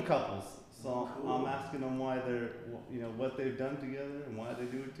Kingdom Couples. So I'm asking them why they're, you know, what they've done together and why they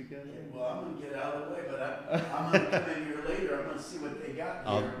do it together. Yeah, well, I'm gonna get out of the way, but I'm gonna come in here later. I'm gonna see what they got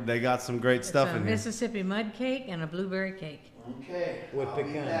here. They got some great stuff It's a in here. Mississippi mud cake and a blueberry cake. Okay. With I'll be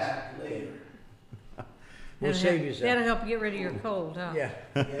pecans. back later. We'll save you some. That'll help you get rid of your cold, huh? Yeah.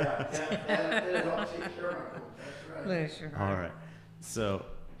 Yeah, that'll take care of it. That's right. Bless your heart. All right. So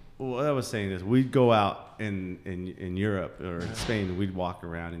what I was saying is we'd go out in Europe or in Spain, we'd walk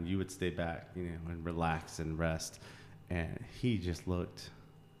around and you would stay back, you know, and relax and rest. And he just looked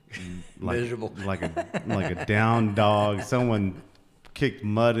like, miserable, like a down dog. Someone kicked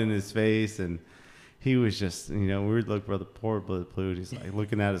mud in his face, and he was just, you know, we would look for the poor Brother Plew. He's like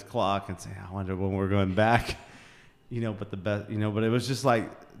looking at his clock and saying, I wonder when we're going back, you know, but the best, you know, but it was just like,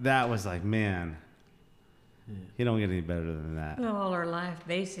 that was like, man, he don't get any better than that. Well, all our life,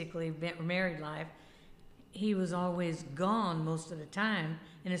 basically, married life, he was always gone most of the time,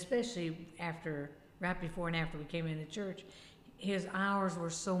 and especially right before and after we came into church, his hours were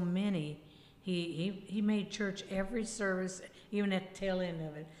so many. He made church every service, even at the tail end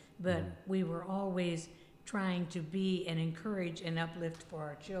of it. But we were always trying to be and encourage and uplift for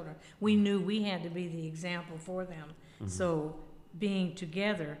our children. We knew we had to be the example for them. So being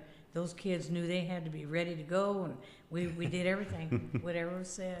together, those kids knew they had to be ready to go, and we did everything, whatever was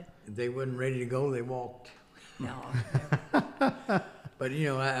said. If they wasn't ready to go, they walked. No. But, you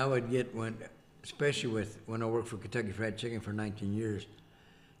know, I would get especially when I worked for Kentucky Fried Chicken for 19 years,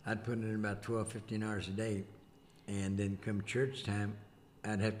 I'd put in about 12, 15 hours a day. And then come church time,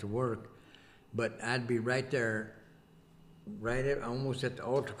 I'd have to work. But I'd be right there, almost at the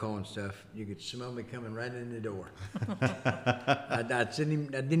altar call and stuff. You could smell me coming right in the door. I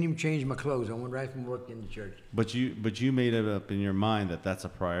didn't even change my clothes. I went right from work into church. But you made it up in your mind that that's a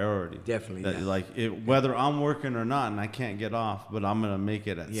priority. Definitely. That Yeah. like whether I'm working or not, and I can't get off, but I'm gonna make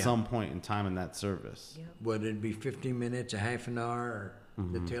it at some point in time in that service. Yep. Whether it be 15 minutes, a half an hour, or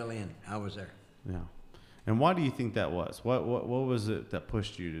the tail end, I was there. Yeah. And why do you think that was? What was it that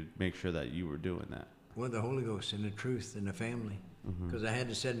pushed you to make sure that you were doing that? Well, the Holy Ghost and the truth and the family. Because I had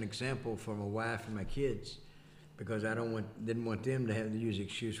to set an example for my wife and my kids, because I didn't want them to have to use the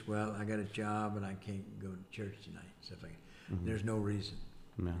excuse, well, I got a job and I can't go to church tonight, stuff like that. There's no reason.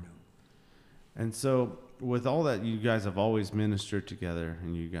 Yeah. You know. And so with all that, you guys have always ministered together,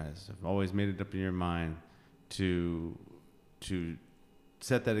 and you guys have always made it up in your mind to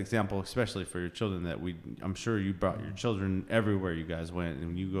set that example, especially for your children, that I'm sure you brought your children everywhere you guys went,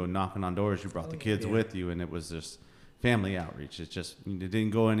 and you go knocking on doors, you brought the kids with you, and it was just family outreach. It didn't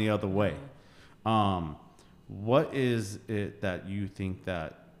go any other way. What is it that you think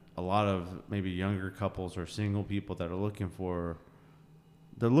that a lot of maybe younger couples or single people that are looking for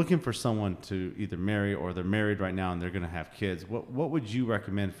someone to either marry, or they're married right now and they're going to have kids, what would you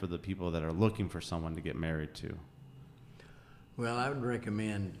recommend for the people that are looking for someone to get married to? Well, I would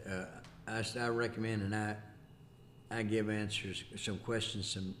recommend, I recommend, and I give answers, some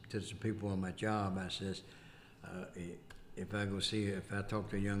questions to some people on my job. I says, if I talk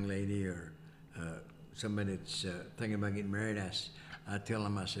to a young lady or somebody that's thinking about getting married, I tell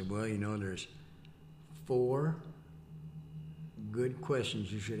them, I said, well, you know, there's 4 good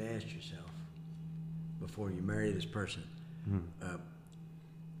questions you should ask yourself before you marry this person.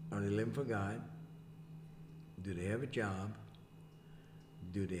 Are they living for God? Do they have a job?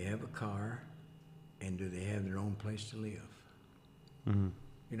 Do they have a car? And do they have their own place to live?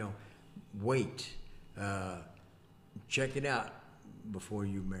 You know, wait. Check it out before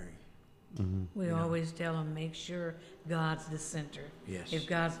you marry. We always tell them, make sure God's the center. Yes. If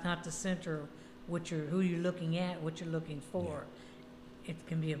God's not the center, who you're looking at, what you're looking for, it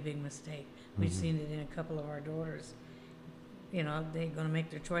can be a big mistake. We've seen it in a couple of our daughters. You know, they're going to make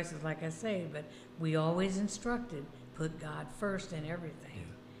their choices, like I say, but we always instructed, put God first in everything,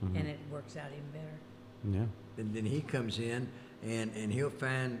 and it works out even better. Yeah. And then he comes in, and he'll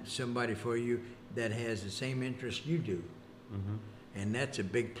find somebody for you that has the same interest you do. And that's a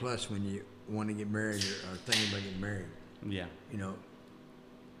big plus when you want to get married or thinking about getting married. Yeah. You know,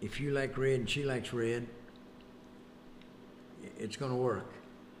 if you like red and she likes red, it's going to work.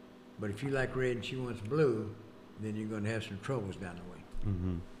 But if you like red and she wants blue, then you're going to have some troubles down the way.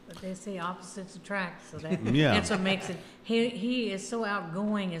 But they say opposites attract, so that Yeah. that's what makes it. He is so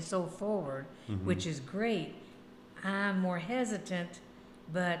outgoing and so forward, which is great. I'm more hesitant,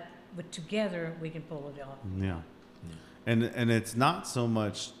 but together we can pull it off. Yeah. And it's not so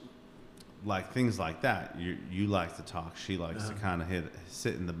much like things like that. You like to talk. She likes to kind of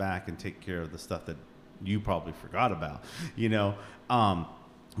sit in the back and take care of the stuff that you probably forgot about, you know.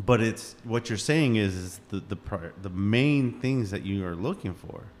 But it's what you're saying is the main things that you are looking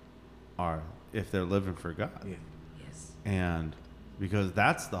for are if they're living for God. Yeah. Yes. And because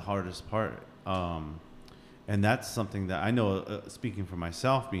that's the hardest part. And that's something that I know, speaking for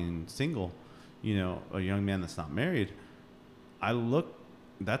myself, being single, you know, a young man that's not married,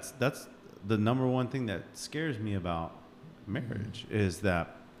 that's the number one thing that scares me about marriage is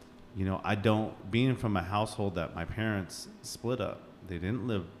that, you know, being from a household that my parents split up, they didn't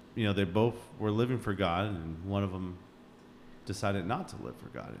live, you know, they both were living for God, and one of them decided not to live for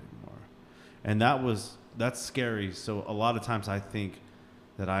God anymore. And that's scary. So a lot of times I think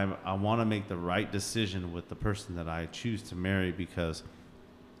that I want to make the right decision with the person that I choose to marry, because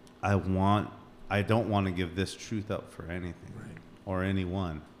I don't want to give this truth up for anything or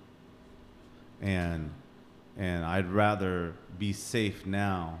anyone. And I'd rather be safe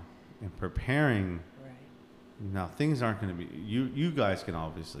now and preparing. Right. Now things aren't going to be, you guys can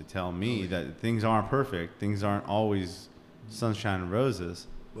obviously tell me that things aren't perfect. Things aren't always sunshine and roses.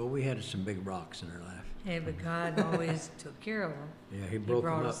 Well, we had some big rocks in our life. Hey, but God always took care of them. Yeah, he brought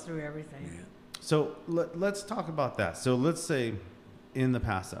them us up. through everything. Yeah. So let's talk about that. So let's say in the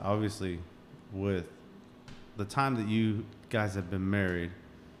past, obviously, with the time that you guys have been married,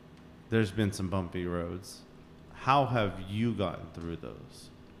 there's been some bumpy roads. How have you gotten through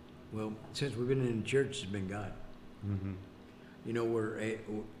those? Well, since we've been in the church, it's been God. You know,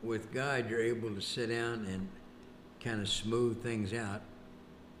 with God, you're able to sit down and kind of smooth things out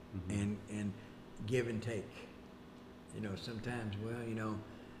and give and take. You know, sometimes, well, you know,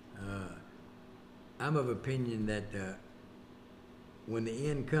 I'm of opinion that when the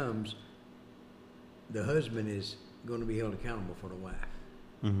end comes, the husband is going to be held accountable for the wife.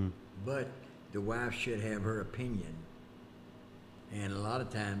 But the wife should have her opinion. And a lot of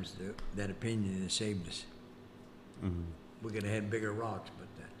times that opinion has saved us. We could have had bigger rocks, but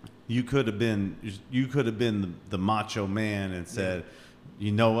you could have been the macho man and said,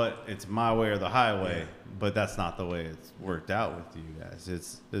 you know what, it's my way or the highway. Yeah. But that's not the way it's worked out with you guys.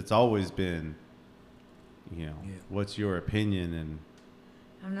 It's always been, you know, what's your opinion? And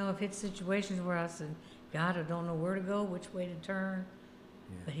I don't know if it's situations where I said, God, I don't know where to go, which way to turn.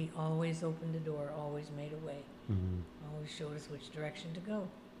 But he always opened the door, always made a way, always showed us which direction to go.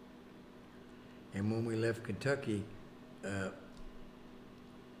 And when we left Kentucky, it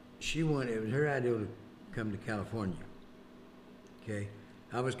was her idea to come to California. Okay,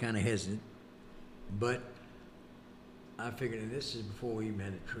 I was kind of hesitant, but I figured, and this is before we even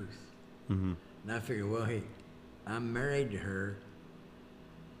had the truth. And I figured, well, hey, I'm married to her.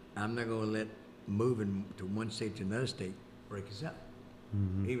 I'm not going to let moving to one state to another state break us up.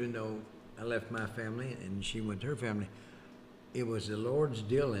 Even though I left my family and she went to her family, it was the Lord's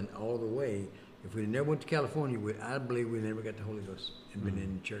dealing all the way. If we never went to California, I believe we never got the Holy Ghost and been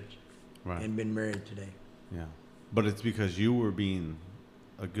in the church and been married today. Yeah, but it's because you were being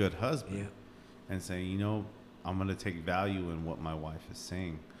a good husband and saying, you know, I'm going to take value in what my wife is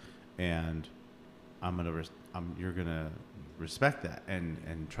saying, and you're going to respect that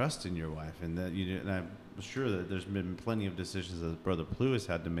and trust in your wife, and that and I'm sure that there's been plenty of decisions that Brother Pluis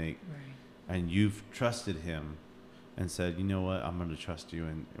had to make, and you've trusted him and said, you know what, I'm going to trust you,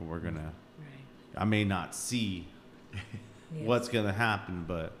 and we're going to, I may not see Yes. what's going to happen,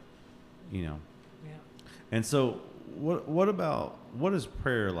 but, Yeah. And so what is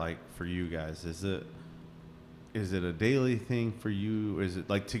prayer like for you guys? Is it a daily thing for you? Is it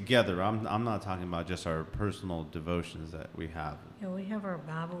like together? I'm not talking about just our personal devotions that we have. We have our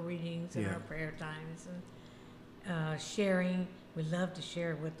Bible readings and Yeah. our prayer times and sharing. We love to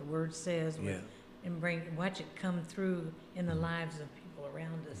share what the Word says and watch it come through in the lives of people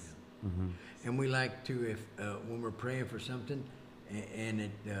around us. And we like to, if when we're praying for something, and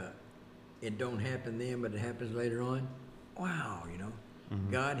it don't happen then, but it happens later on. Wow,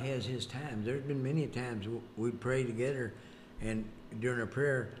 God has His times. There's been many times we pray together, and during a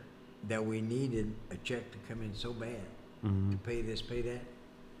prayer that we needed a check to come in so bad to pay this, pay that,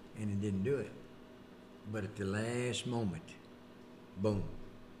 and it didn't do it. But at the last moment, boom.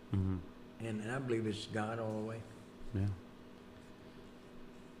 And I believe it's God all the way. Yeah.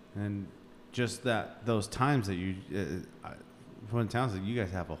 And just those times that you, when it sounds like you guys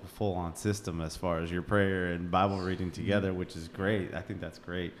have a full-on system as far as your prayer and Bible reading together, which is great. I think that's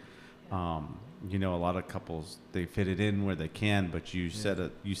great. A lot of couples, they fit it in where they can, but you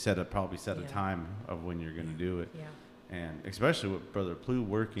probably set a time of when you're going to do it. Yeah. And especially with Brother Plu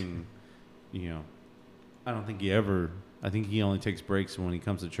working, I think he only takes breaks when he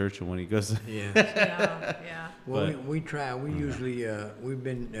comes to church and when he goes. Yeah. Yeah. Well, we try. We usually we've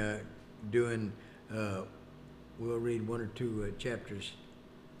been doing. We'll read 1 or 2 chapters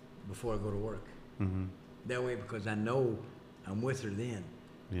before I go to work. That way, because I know I'm with her then,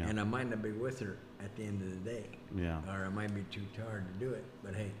 and I might not be with her at the end of the day. Yeah. Or I might be too tired to do it.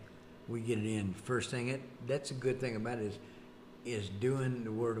 But hey, we get it in first thing. That's a good thing about it is doing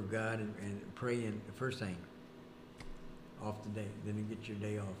the Word of God and praying the first thing off the day. Then you get your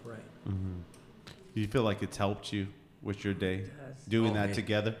day off right. Do you feel like it's helped you with your day does. doing Oh, that man.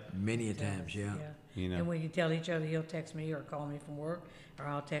 together? Many a times, yeah. And when you tell each other, he'll text me or call me from work, or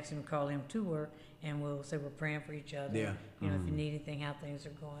I'll text him and call him to work, and we'll say we're praying for each other. Yeah. If you need anything, how things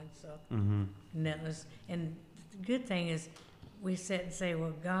are going. So, netless. And the good thing is, we sit and say,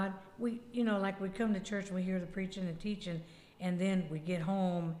 well, God, we come to church and we hear the preaching and teaching, and then we get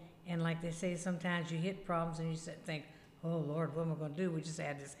home, and like they say, sometimes you hit problems and you sit and think, oh, Lord, what am I going to do? We just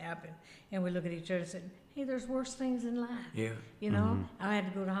had this happen. And we look at each other and say, hey, there's worse things in life. Yeah. I had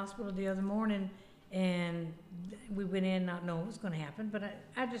to go to the hospital the other morning, and we went in not knowing what was going to happen, but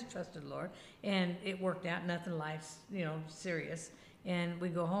I just trusted the Lord, and it worked out. Nothing life's, serious. And we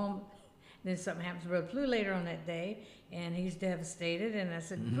go home, then something happens to Brother Plu later on that day, and he's devastated. And I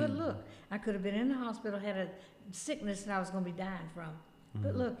said, but look, I could have been in the hospital, had a sickness that I was going to be dying from.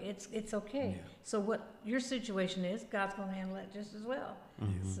 But look, it's okay. Yeah. So what your situation is, God's going to handle that just as well.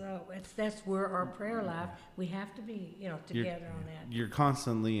 So that's where our prayer life, we have to be, together on that. You're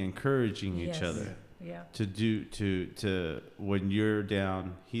constantly encouraging each Yes. other Yeah. to when you're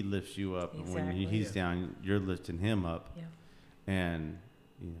down, he lifts you up, and when Exactly. he's down, you're lifting him up. Yeah. And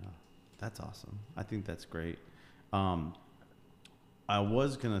that's awesome. I think that's great. I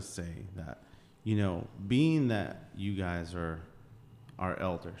was gonna say that, being that you guys are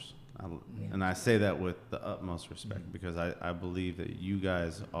elders, and I say that with the utmost respect, because I believe that you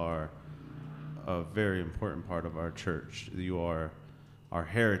guys are a very important part of our church. You are our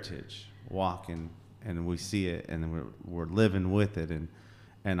heritage, walking, and we see it, and we're living with it.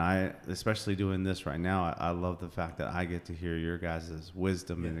 And I, especially doing this right now, I love the fact that I get to hear your guys'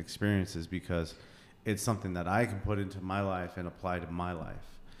 wisdom and experiences, because it's something that I can put into my life and apply to my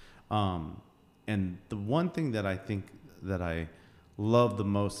life. And the one thing that I think that I love the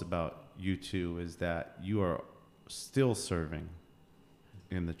most about you two is that you are still serving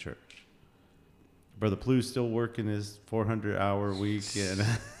in the church. Brother Plu's still working his 400-hour week, and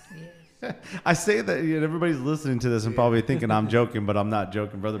Yes. I say that, everybody's listening to this and probably thinking I'm joking, but I'm not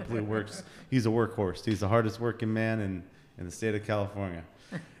joking. Brother Plu works. He's a workhorse. He's the hardest working man in the state of California.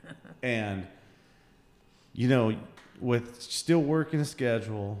 And, with still working a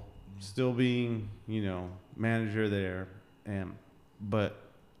schedule, still being, manager there, but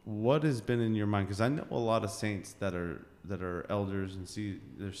what has been in your mind? Because I know a lot of saints that are elders and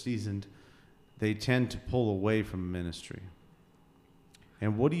they're seasoned, they tend to pull away from ministry.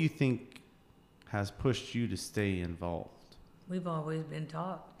 And what do you think has pushed you to stay involved? We've always been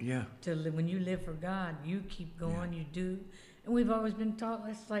taught. Yeah. When you live for God, you keep going, you do. And we've always been taught,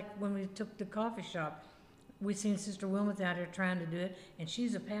 it's like when we took the coffee shop, we seen Sister Wilmoth out here trying to do it, and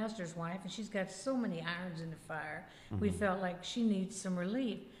she's a pastor's wife, and she's got so many irons in the fire. We felt like she needs some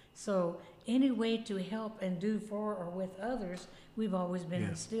relief. So any way to help and do for or with others, we've always been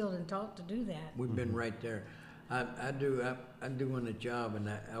instilled and taught to do that. We've been right there. I do on the job, and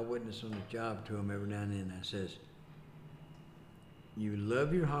I witness on the job to them every now and then. I says, you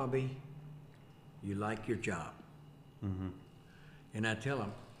love your hobby, you like your job. Mm-hmm. And I tell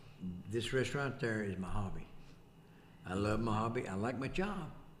them, this restaurant there is my hobby. I love my hobby. I like my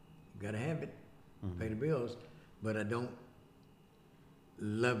job. Got to have it, pay the bills, but I don't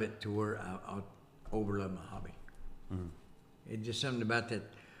love it to where I'll overlove my hobby. It's just something about that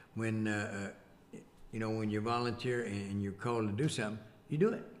when, when you volunteer and you're called to do something, you do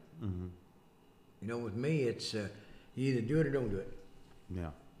it. With me, it's you either do it or don't do it. Yeah.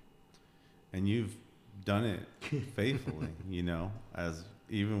 And you've done it faithfully, as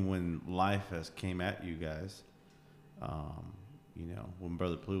even when life has came at you guys, when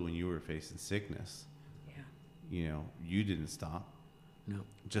Brother Blue, when you were facing sickness, you didn't stop. No.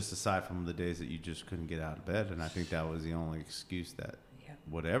 Just aside from the days that you just couldn't get out of bed. And I think that was the only excuse that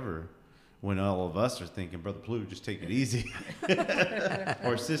whatever, when all of us are thinking, Brother Blue, just take it easy.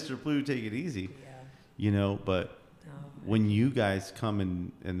 Or Sister Blue, take it easy. But when you guys come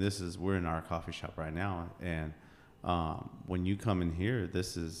in, and we're in our coffee shop right now, and when you come in here,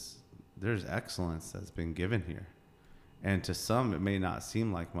 there's excellence that's been given here. And to some, it may not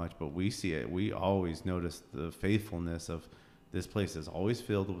seem like much, but we see it. We always notice the faithfulness of this place is always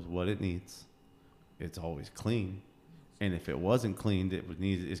filled with what it needs. It's always clean. And if it wasn't cleaned,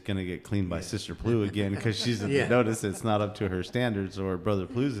 it's going to get cleaned by Sister Blue again, because she's going to notice it's not up to her standards, or Brother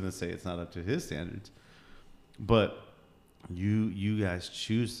Blue's going to say it's not up to his standards. But you guys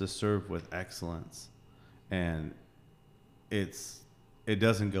choose to serve with excellence, and it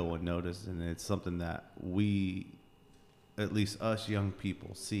doesn't go unnoticed, and it's something that we, at least us young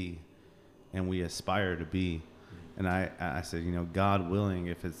people, see, and we aspire to be. And I said, God willing,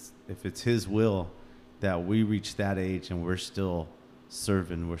 if it's His will that we reach that age and we're still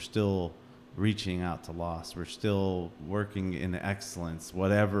serving, we're still reaching out to lost, we're still working in excellence,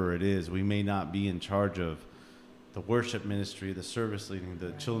 whatever it is. We may not be in charge of the worship ministry, the service leading,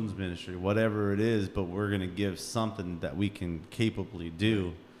 the children's ministry, whatever it is, but we're going to give something that we can capably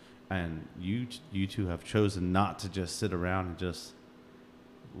do. And you two have chosen not to just sit around and just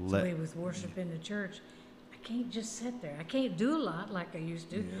let. So with worship in the church, I can't just sit there. I can't do a lot like I used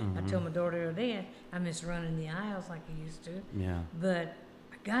to. I told my daughter the other day, I miss running the aisles like I used to. Yeah. But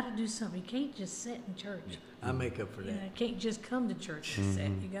I got to do something. You can't just sit in church. I make up for that. I can't just come to church and sit.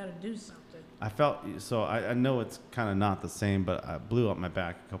 You got to do something. I felt, so I know it's kind of not the same, but I blew up my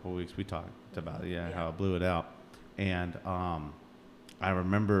back a couple of weeks. We talked about it, how I blew it out. And I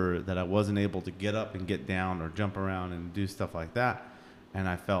remember that I wasn't able to get up and get down or jump around and do stuff like that. And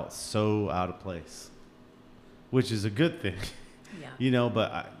I felt so out of place, which is a good thing,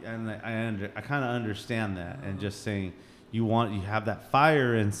 but I kind of understand that. And just saying you have that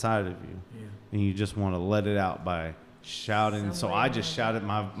fire inside of you and you just want to let it out by shouting. So I just shouted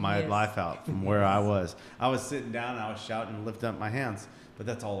my life out from where I was. I was sitting down and I was shouting and lifting up my hands, but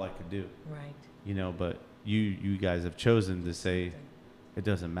that's all I could do. Right. But you guys have chosen to say it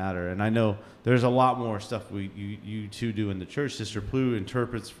doesn't matter. And I know there's a lot more stuff you two do in the church. Sister Blue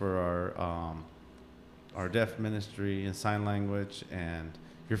interprets for our deaf ministry and sign language, and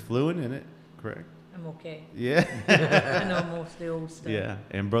you're fluent in it, correct? I'm okay. Yeah. I know most of the old stuff. Yeah,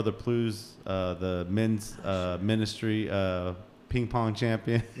 and Brother Blue's the men's ministry ping pong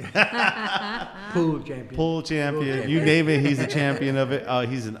champion. Pool champion. You name it, he's a champion of it.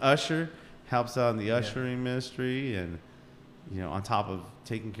 He's an usher, helps out in the ushering ministry, and on top of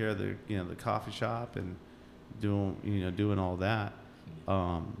taking care of the the coffee shop and doing all that.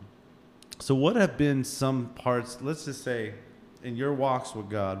 So what have been some parts, let's just say, in your walks with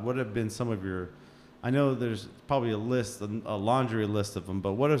God, what have been some of your, I know there's probably a laundry list of them,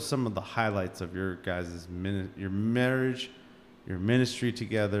 but what are some of the highlights of your guys' your marriage, your ministry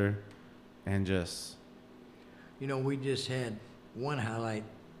together, and just... we just had one highlight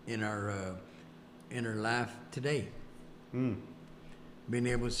in our life today. Being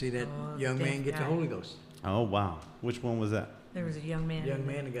able to see that young man get the Holy Ghost. Oh, wow. Which one was that? There was a young man.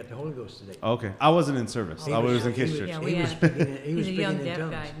 That got the Holy Ghost today. Okay. I wasn't in service. I was in Kids Church. Yeah, he was speaking he's a young in deaf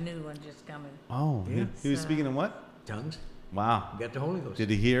tongues. guy, new one just coming. Oh, Yeah. he was speaking in what? Tongues. Wow. Got the Holy Ghost.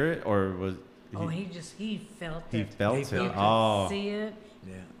 Did he hear it, or was He felt it. he felt He it? felt it. Oh, See it.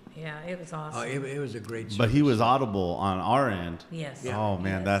 Yeah. Yeah, it was awesome. Oh, it was a great service. but he was audible on our end. Yes. Yeah. Oh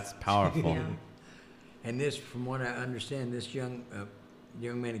man, Yes. that's powerful. Yeah. And this, from what I understand, this young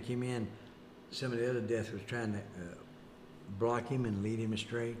man that came in, some of the other deaf was trying to block him and lead him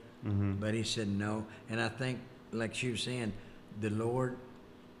astray. But he said no. And I think, like she was saying, the Lord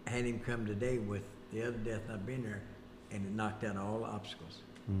had him come today with the other death not being there, and it knocked out all the obstacles.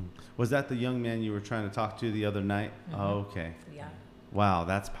 Was that the young man you were trying to talk to the other night? Oh, okay. Yeah. Wow,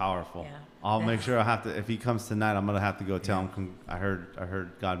 that's powerful. Yeah. I'll make sure I have to. If he comes tonight, I'm gonna have to go tell him. I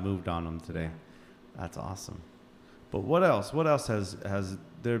heard God moved on him today. That's awesome. But what else? What else has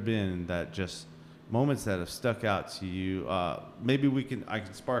there been that just moments that have stuck out to you? Maybe I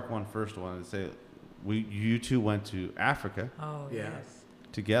can spark one first one and say, you two went to Africa. Oh, yes.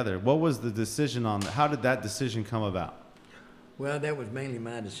 Together. What was the decision on? How did that decision come about? Well, that was mainly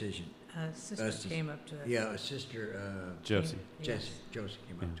my decision. Sister came up to us. Yeah, a sister, Josie. Josie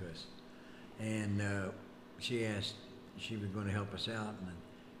came up to us. And she asked, she was going to help us out. And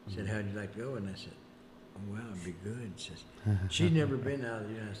I said, how'd you like to go? And I said, oh, well, it'd be good. She says, she's never been out of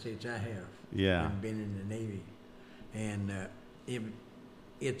the United States. I have. Yeah. I've been in the Navy. And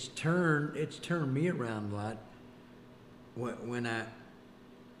it's turned me around a lot when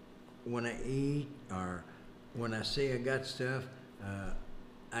I eat or when I say I got stuff,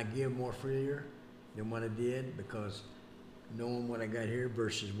 I give more freer than what I did because knowing what I got here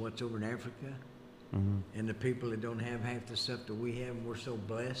versus what's over in Africa and the people that don't have half the stuff that we have, and we're so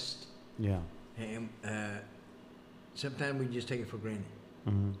blessed. Yeah. And sometimes we just take it for granted.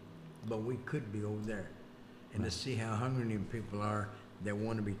 But we could be over there. And to see how hungry them people are that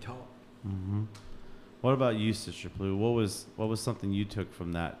want to be taught. What about you, Sister Blue? What was something you took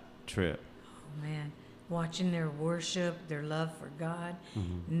from that trip? Oh, man. Watching their worship, their love for God,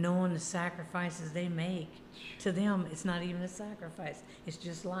 knowing the sacrifices they make. To them, it's not even a sacrifice. It's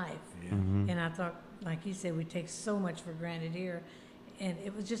just life. Yeah. And I thought, like you said, we take so much for granted here. And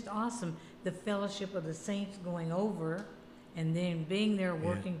it was just awesome. The fellowship of the saints going over and then being there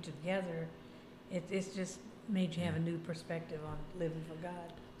working together, it's just made you have a new perspective on living for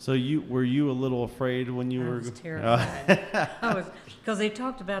God. So were you a little afraid when you were? I was terrified. Because they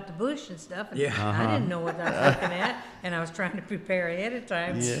talked about the bush and stuff, and I didn't know what I was looking at, and I was trying to prepare ahead of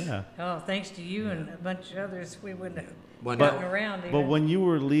time. Yeah. Oh, thanks to you and a bunch of others, we wouldn't have But- gotten around. But Even. when you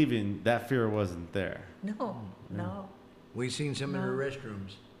were leaving, that fear wasn't there. No. We seen some of their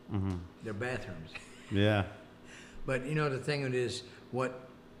restrooms, their bathrooms. Yeah. But you know the thing it is, what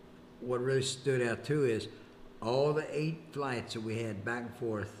really stood out too is all the 8 flights that we had back and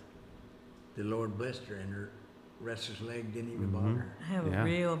forth, the Lord blessed her and her restless leg didn't even bother her. I have a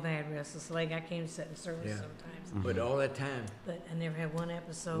real bad restless leg. I came to sit in service sometimes. But all that time, But I never had one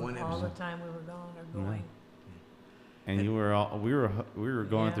episode all the time we were gone or going. And we were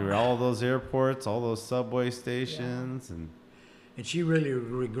going through all those airports, all those subway stations, and she really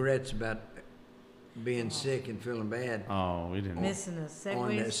regrets about being sick and feeling bad we didn't. Missing a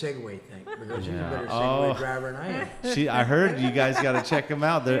on that Segway. Segway thing because she's a Yeah. better Segway driver than I am. I heard you guys got to check them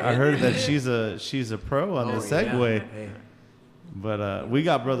out. I heard that she's a pro on the Segway. Yeah. But we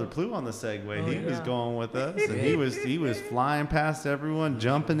got Brother Plu on the Segway. He was going with us, and he was flying past everyone,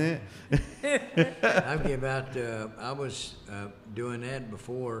 jumping it. I gave out. I was doing that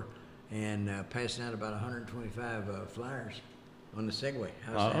before and passing out about 125 flyers on the Segway,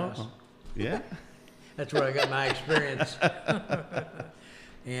 house to house. Yeah. That's where I got my experience.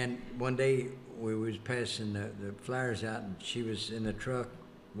 And one day we was passing the flyers out, and she was in the truck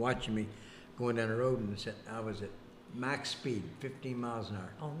watching me going down the road, and said I was at max speed, 15 miles an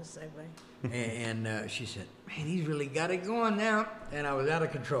hour. On the Segway. And she said, man, he's really got it going now. And I was out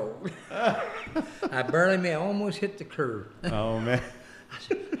of control. I almost hit the curb. Oh, man. I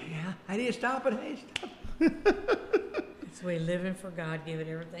said, yeah, I didn't stop it. Hey, stop it. It's the way living for God, give it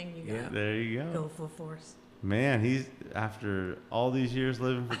everything you got. Yeah. There you go. Go full force. Man, he's after all these years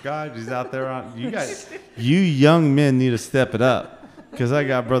living for God, he's out there on you young men need to step it up. Because I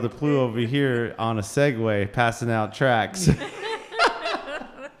got Brother Plu over here on a Segway passing out tracks.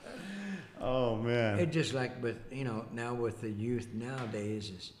 Oh, man. It's just like, but now with the youth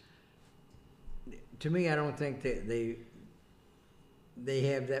nowadays, to me, I don't think that they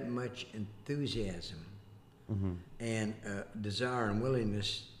have that much enthusiasm and desire and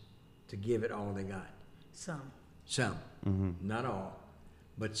willingness to give it all they got. Some, not all,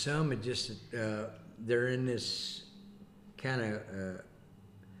 but some are just they're in this kind of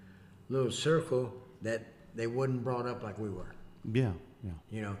little circle that they wasn't brought up like we were. Yeah.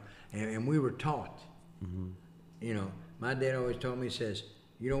 And we were taught. My dad always told me, he says,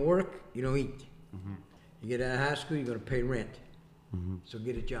 you don't work, you don't eat. You get out of high school, you're going to pay rent. So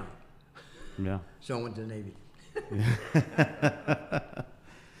get a job. Yeah. So I went to the Navy.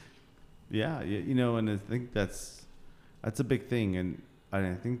 Yeah, and I think that's a big thing, and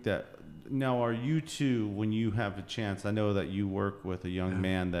I think that now are you two, when you have a chance, I know that you work with a young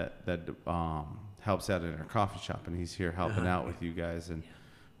man that helps out in our coffee shop, and he's here helping out with you guys, and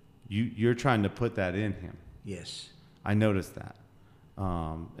you're trying to put that in him. Yes. I noticed that.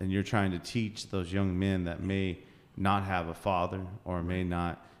 and you're trying to teach those young men that may not have a father or may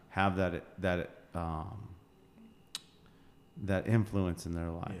not have that influence in their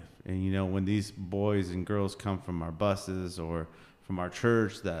life. And you know, when these boys and girls come from our buses or from our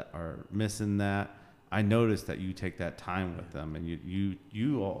church that are missing that, I notice that you take that time with them, and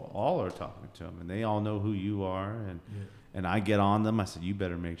you all are talking to them, and they all know who you are, and I get on them. I said, you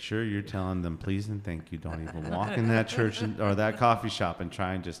better make sure you're telling them please and thank you. Don't even walk in that church or that coffee shop and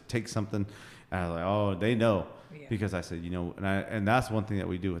try and just take something. And I was like, oh, they know. Because I said, you know, and that's one thing that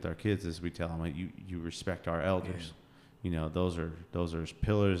we do with our kids is we tell them, like, you respect our elders. You know, those are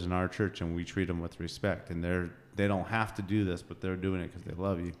pillars in our church, and we treat them with respect. And they don't have to do this, but they're doing it because they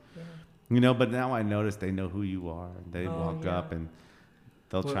love you. You know, but now I notice they know who you are, and they walk up and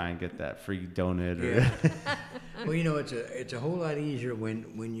they'll try and get that free donut. Well, you know, it's a whole lot easier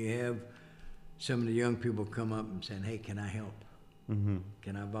when you have some of the young people come up and saying, hey, can I help? Mm-hmm.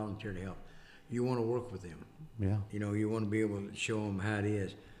 Can I volunteer to help? You want to work with them. Yeah. You know, you want to be able to show them how it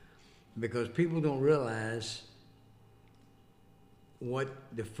is. Because people don't realize what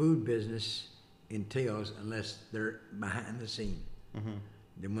the food business entails unless they're behind the scene. Mm-hmm.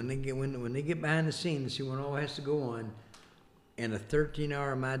 Then when they get behind the scene and see what all has to go on, in a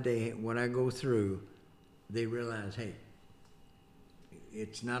 13-hour of my day, when I go through, they realize, hey,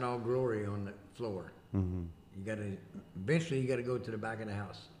 it's not all glory on the floor. Mm-hmm. Eventually you gotta go to the back of the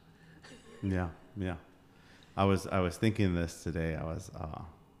house. Yeah. I was thinking this today. I was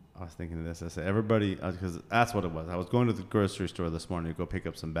thinking of this. I said, everybody, because that's what it was. I was going to the grocery store this morning to go pick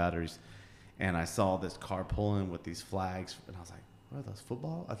up some batteries, and I saw this car pulling with these flags, and I was like, what are those,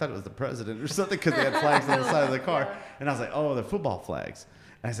 football? I thought it was the president or something because they had flags on the side of the car. And I was like, oh, they're football flags.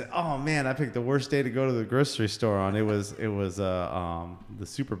 And I said, oh man, I picked the worst day to go to the grocery store on. It was the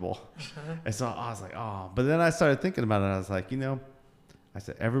Super Bowl. And so I was like, oh. But then I started thinking about it. I was like, you know, I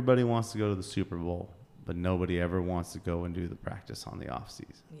said, everybody wants to go to the Super Bowl, but nobody ever wants to go and do the practice on the off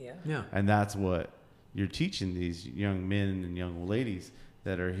season. Yeah. And that's what you're teaching these young men and young ladies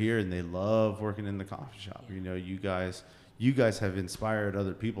that are here, and they love working in the coffee shop. You know, you guys have inspired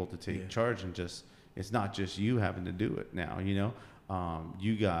other people to take charge, and it's not just you having to do it now, you know.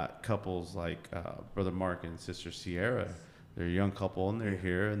 You got couples like Brother Mark and Sister Sierra. They're a young couple, and they're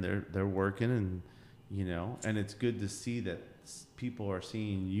here, and they're working, and you know, and it's good to see that people are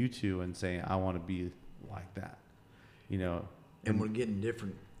seeing you two and saying, I want to be like that, you know. And we're getting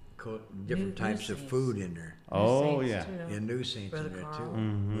different types of food in there. Oh yeah, and new saints Brother in there Carl. too.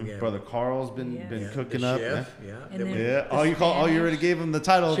 Mm-hmm. Brother Carl's been cooking up. Chef, Yeah. Oh, you already gave him the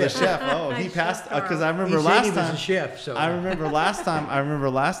title of the chef. Oh, he passed because I remember he last said he time. Was a chef, so I remember last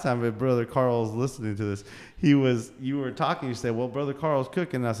time. If Brother Carl's listening to this, you were talking. You said, "Well, Brother Carl's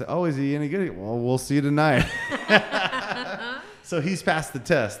cooking." And I said, "Oh, is he any good?" Well, we'll see tonight. So he's passed the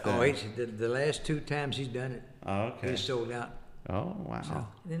test. Then. Oh, the last 2 times he's done it. Oh, okay. He's sold out. Oh, wow. So,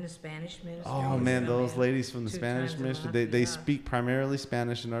 then the Spanish ministry. Oh, man, those ladies from the Spanish ministry, they speak primarily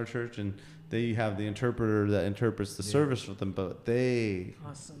Spanish in our church, and they have the interpreter that interprets the service for them, but they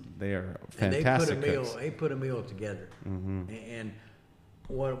are fantastic and cooks. They put a meal together. Mm-hmm. And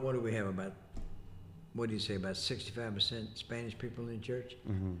what do we have about, what do you say, about 65% Spanish people in the church?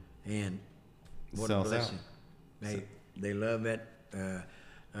 Mm-hmm. And what a blessing. They love it.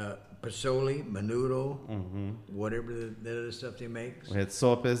 Pozole, menudo, whatever the other stuff they make. We had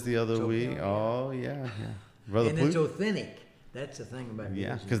sopes the other week. Oh yeah. Brother and it's authentic. That's the thing about it.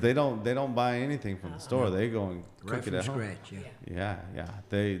 Yeah, because they don't buy anything from the store. They go and cook it at home. Right from scratch. Yeah.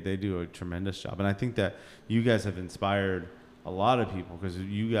 They do a tremendous job, and I think that you guys have inspired a lot of people because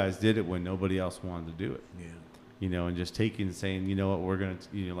you guys did it when nobody else wanted to do it. Yeah. You know, and just taking and saying, you know what, we're gonna,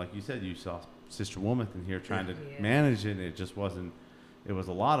 you know, like you said, you saw Sister Wilmington here trying to manage it. And it just wasn't. It was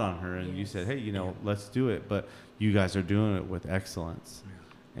a lot on her, and you said, hey, you know, let's do it. But you guys are doing it with excellence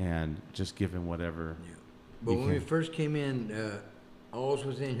and just giving whatever. Yeah. But when we first came in, all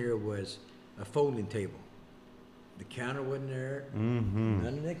was in here was a folding table. The counter wasn't there. Mm-hmm.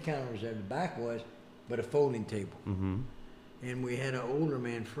 None of the counter was there. The back was, but a folding table. Mm-hmm. And we had an older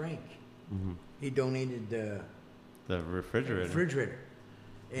man, Frank. Mm-hmm. He donated the refrigerator.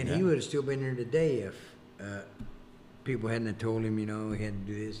 And he would have still been here today if people hadn't told him, you know, he had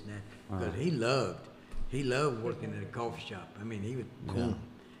to do this and that. Because he loved working at a coffee shop. I mean, he would boom.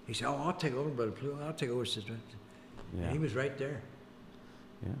 He said, "Oh, I'll take over, Brother Plew. I'll take over, Sister." Yeah. And he was right there.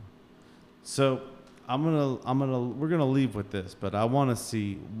 Yeah. So we're gonna leave with this, but I want to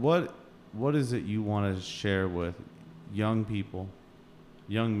see what is it you want to share with young people,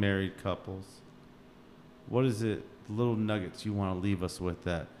 young married couples. What is it, little nuggets you want to leave us with,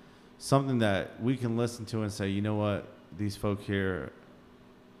 that something that we can listen to and say, you know what, these folk here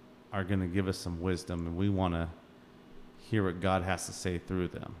are going to give us some wisdom, and we want to hear what God has to say through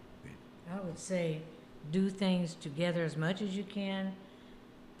them. I would say do things together as much as you can.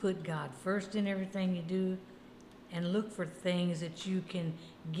 Put God first in everything you do, and look for things that you can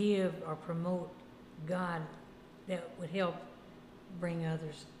give or promote God that would help bring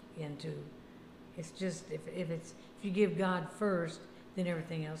others into. It's just if you give God first, then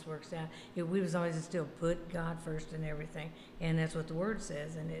everything else works out. We was always instilled, put God first in everything, and that's what the Word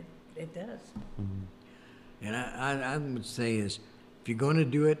says, and it does. Mm-hmm. And I would say is, if you're going to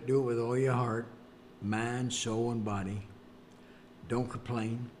do it with all your heart, mind, soul, and body. Don't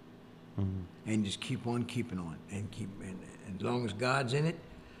complain, and just keep on keeping on, and as long as God's in it,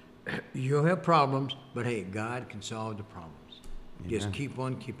 you'll have problems, but hey, God can solve the problems. Amen. Just keep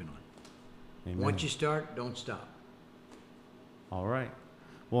on keeping on. Amen. Once you start, don't stop. All right.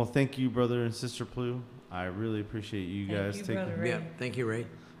 Well, thank you, brother and sister Plu. I really appreciate you guys Thank you, Brother Ray. Yeah, thank you, Ray.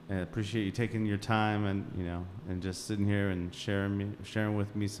 and appreciate you taking your time and just sitting here and sharing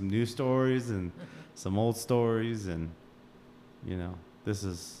with me some new stories and some old stories, and this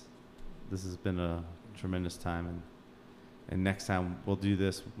has been a tremendous time, and next time we'll do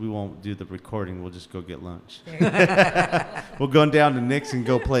this, we won't do the recording, we'll just go get lunch. We'll go down to Nick's and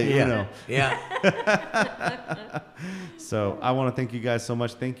go play Uno. Yeah. So I want to thank you guys so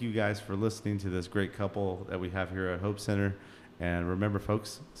much. Thank you guys for listening to this great couple that we have here at Hope Center. And remember,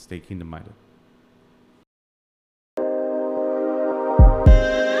 folks, stay kingdom-minded.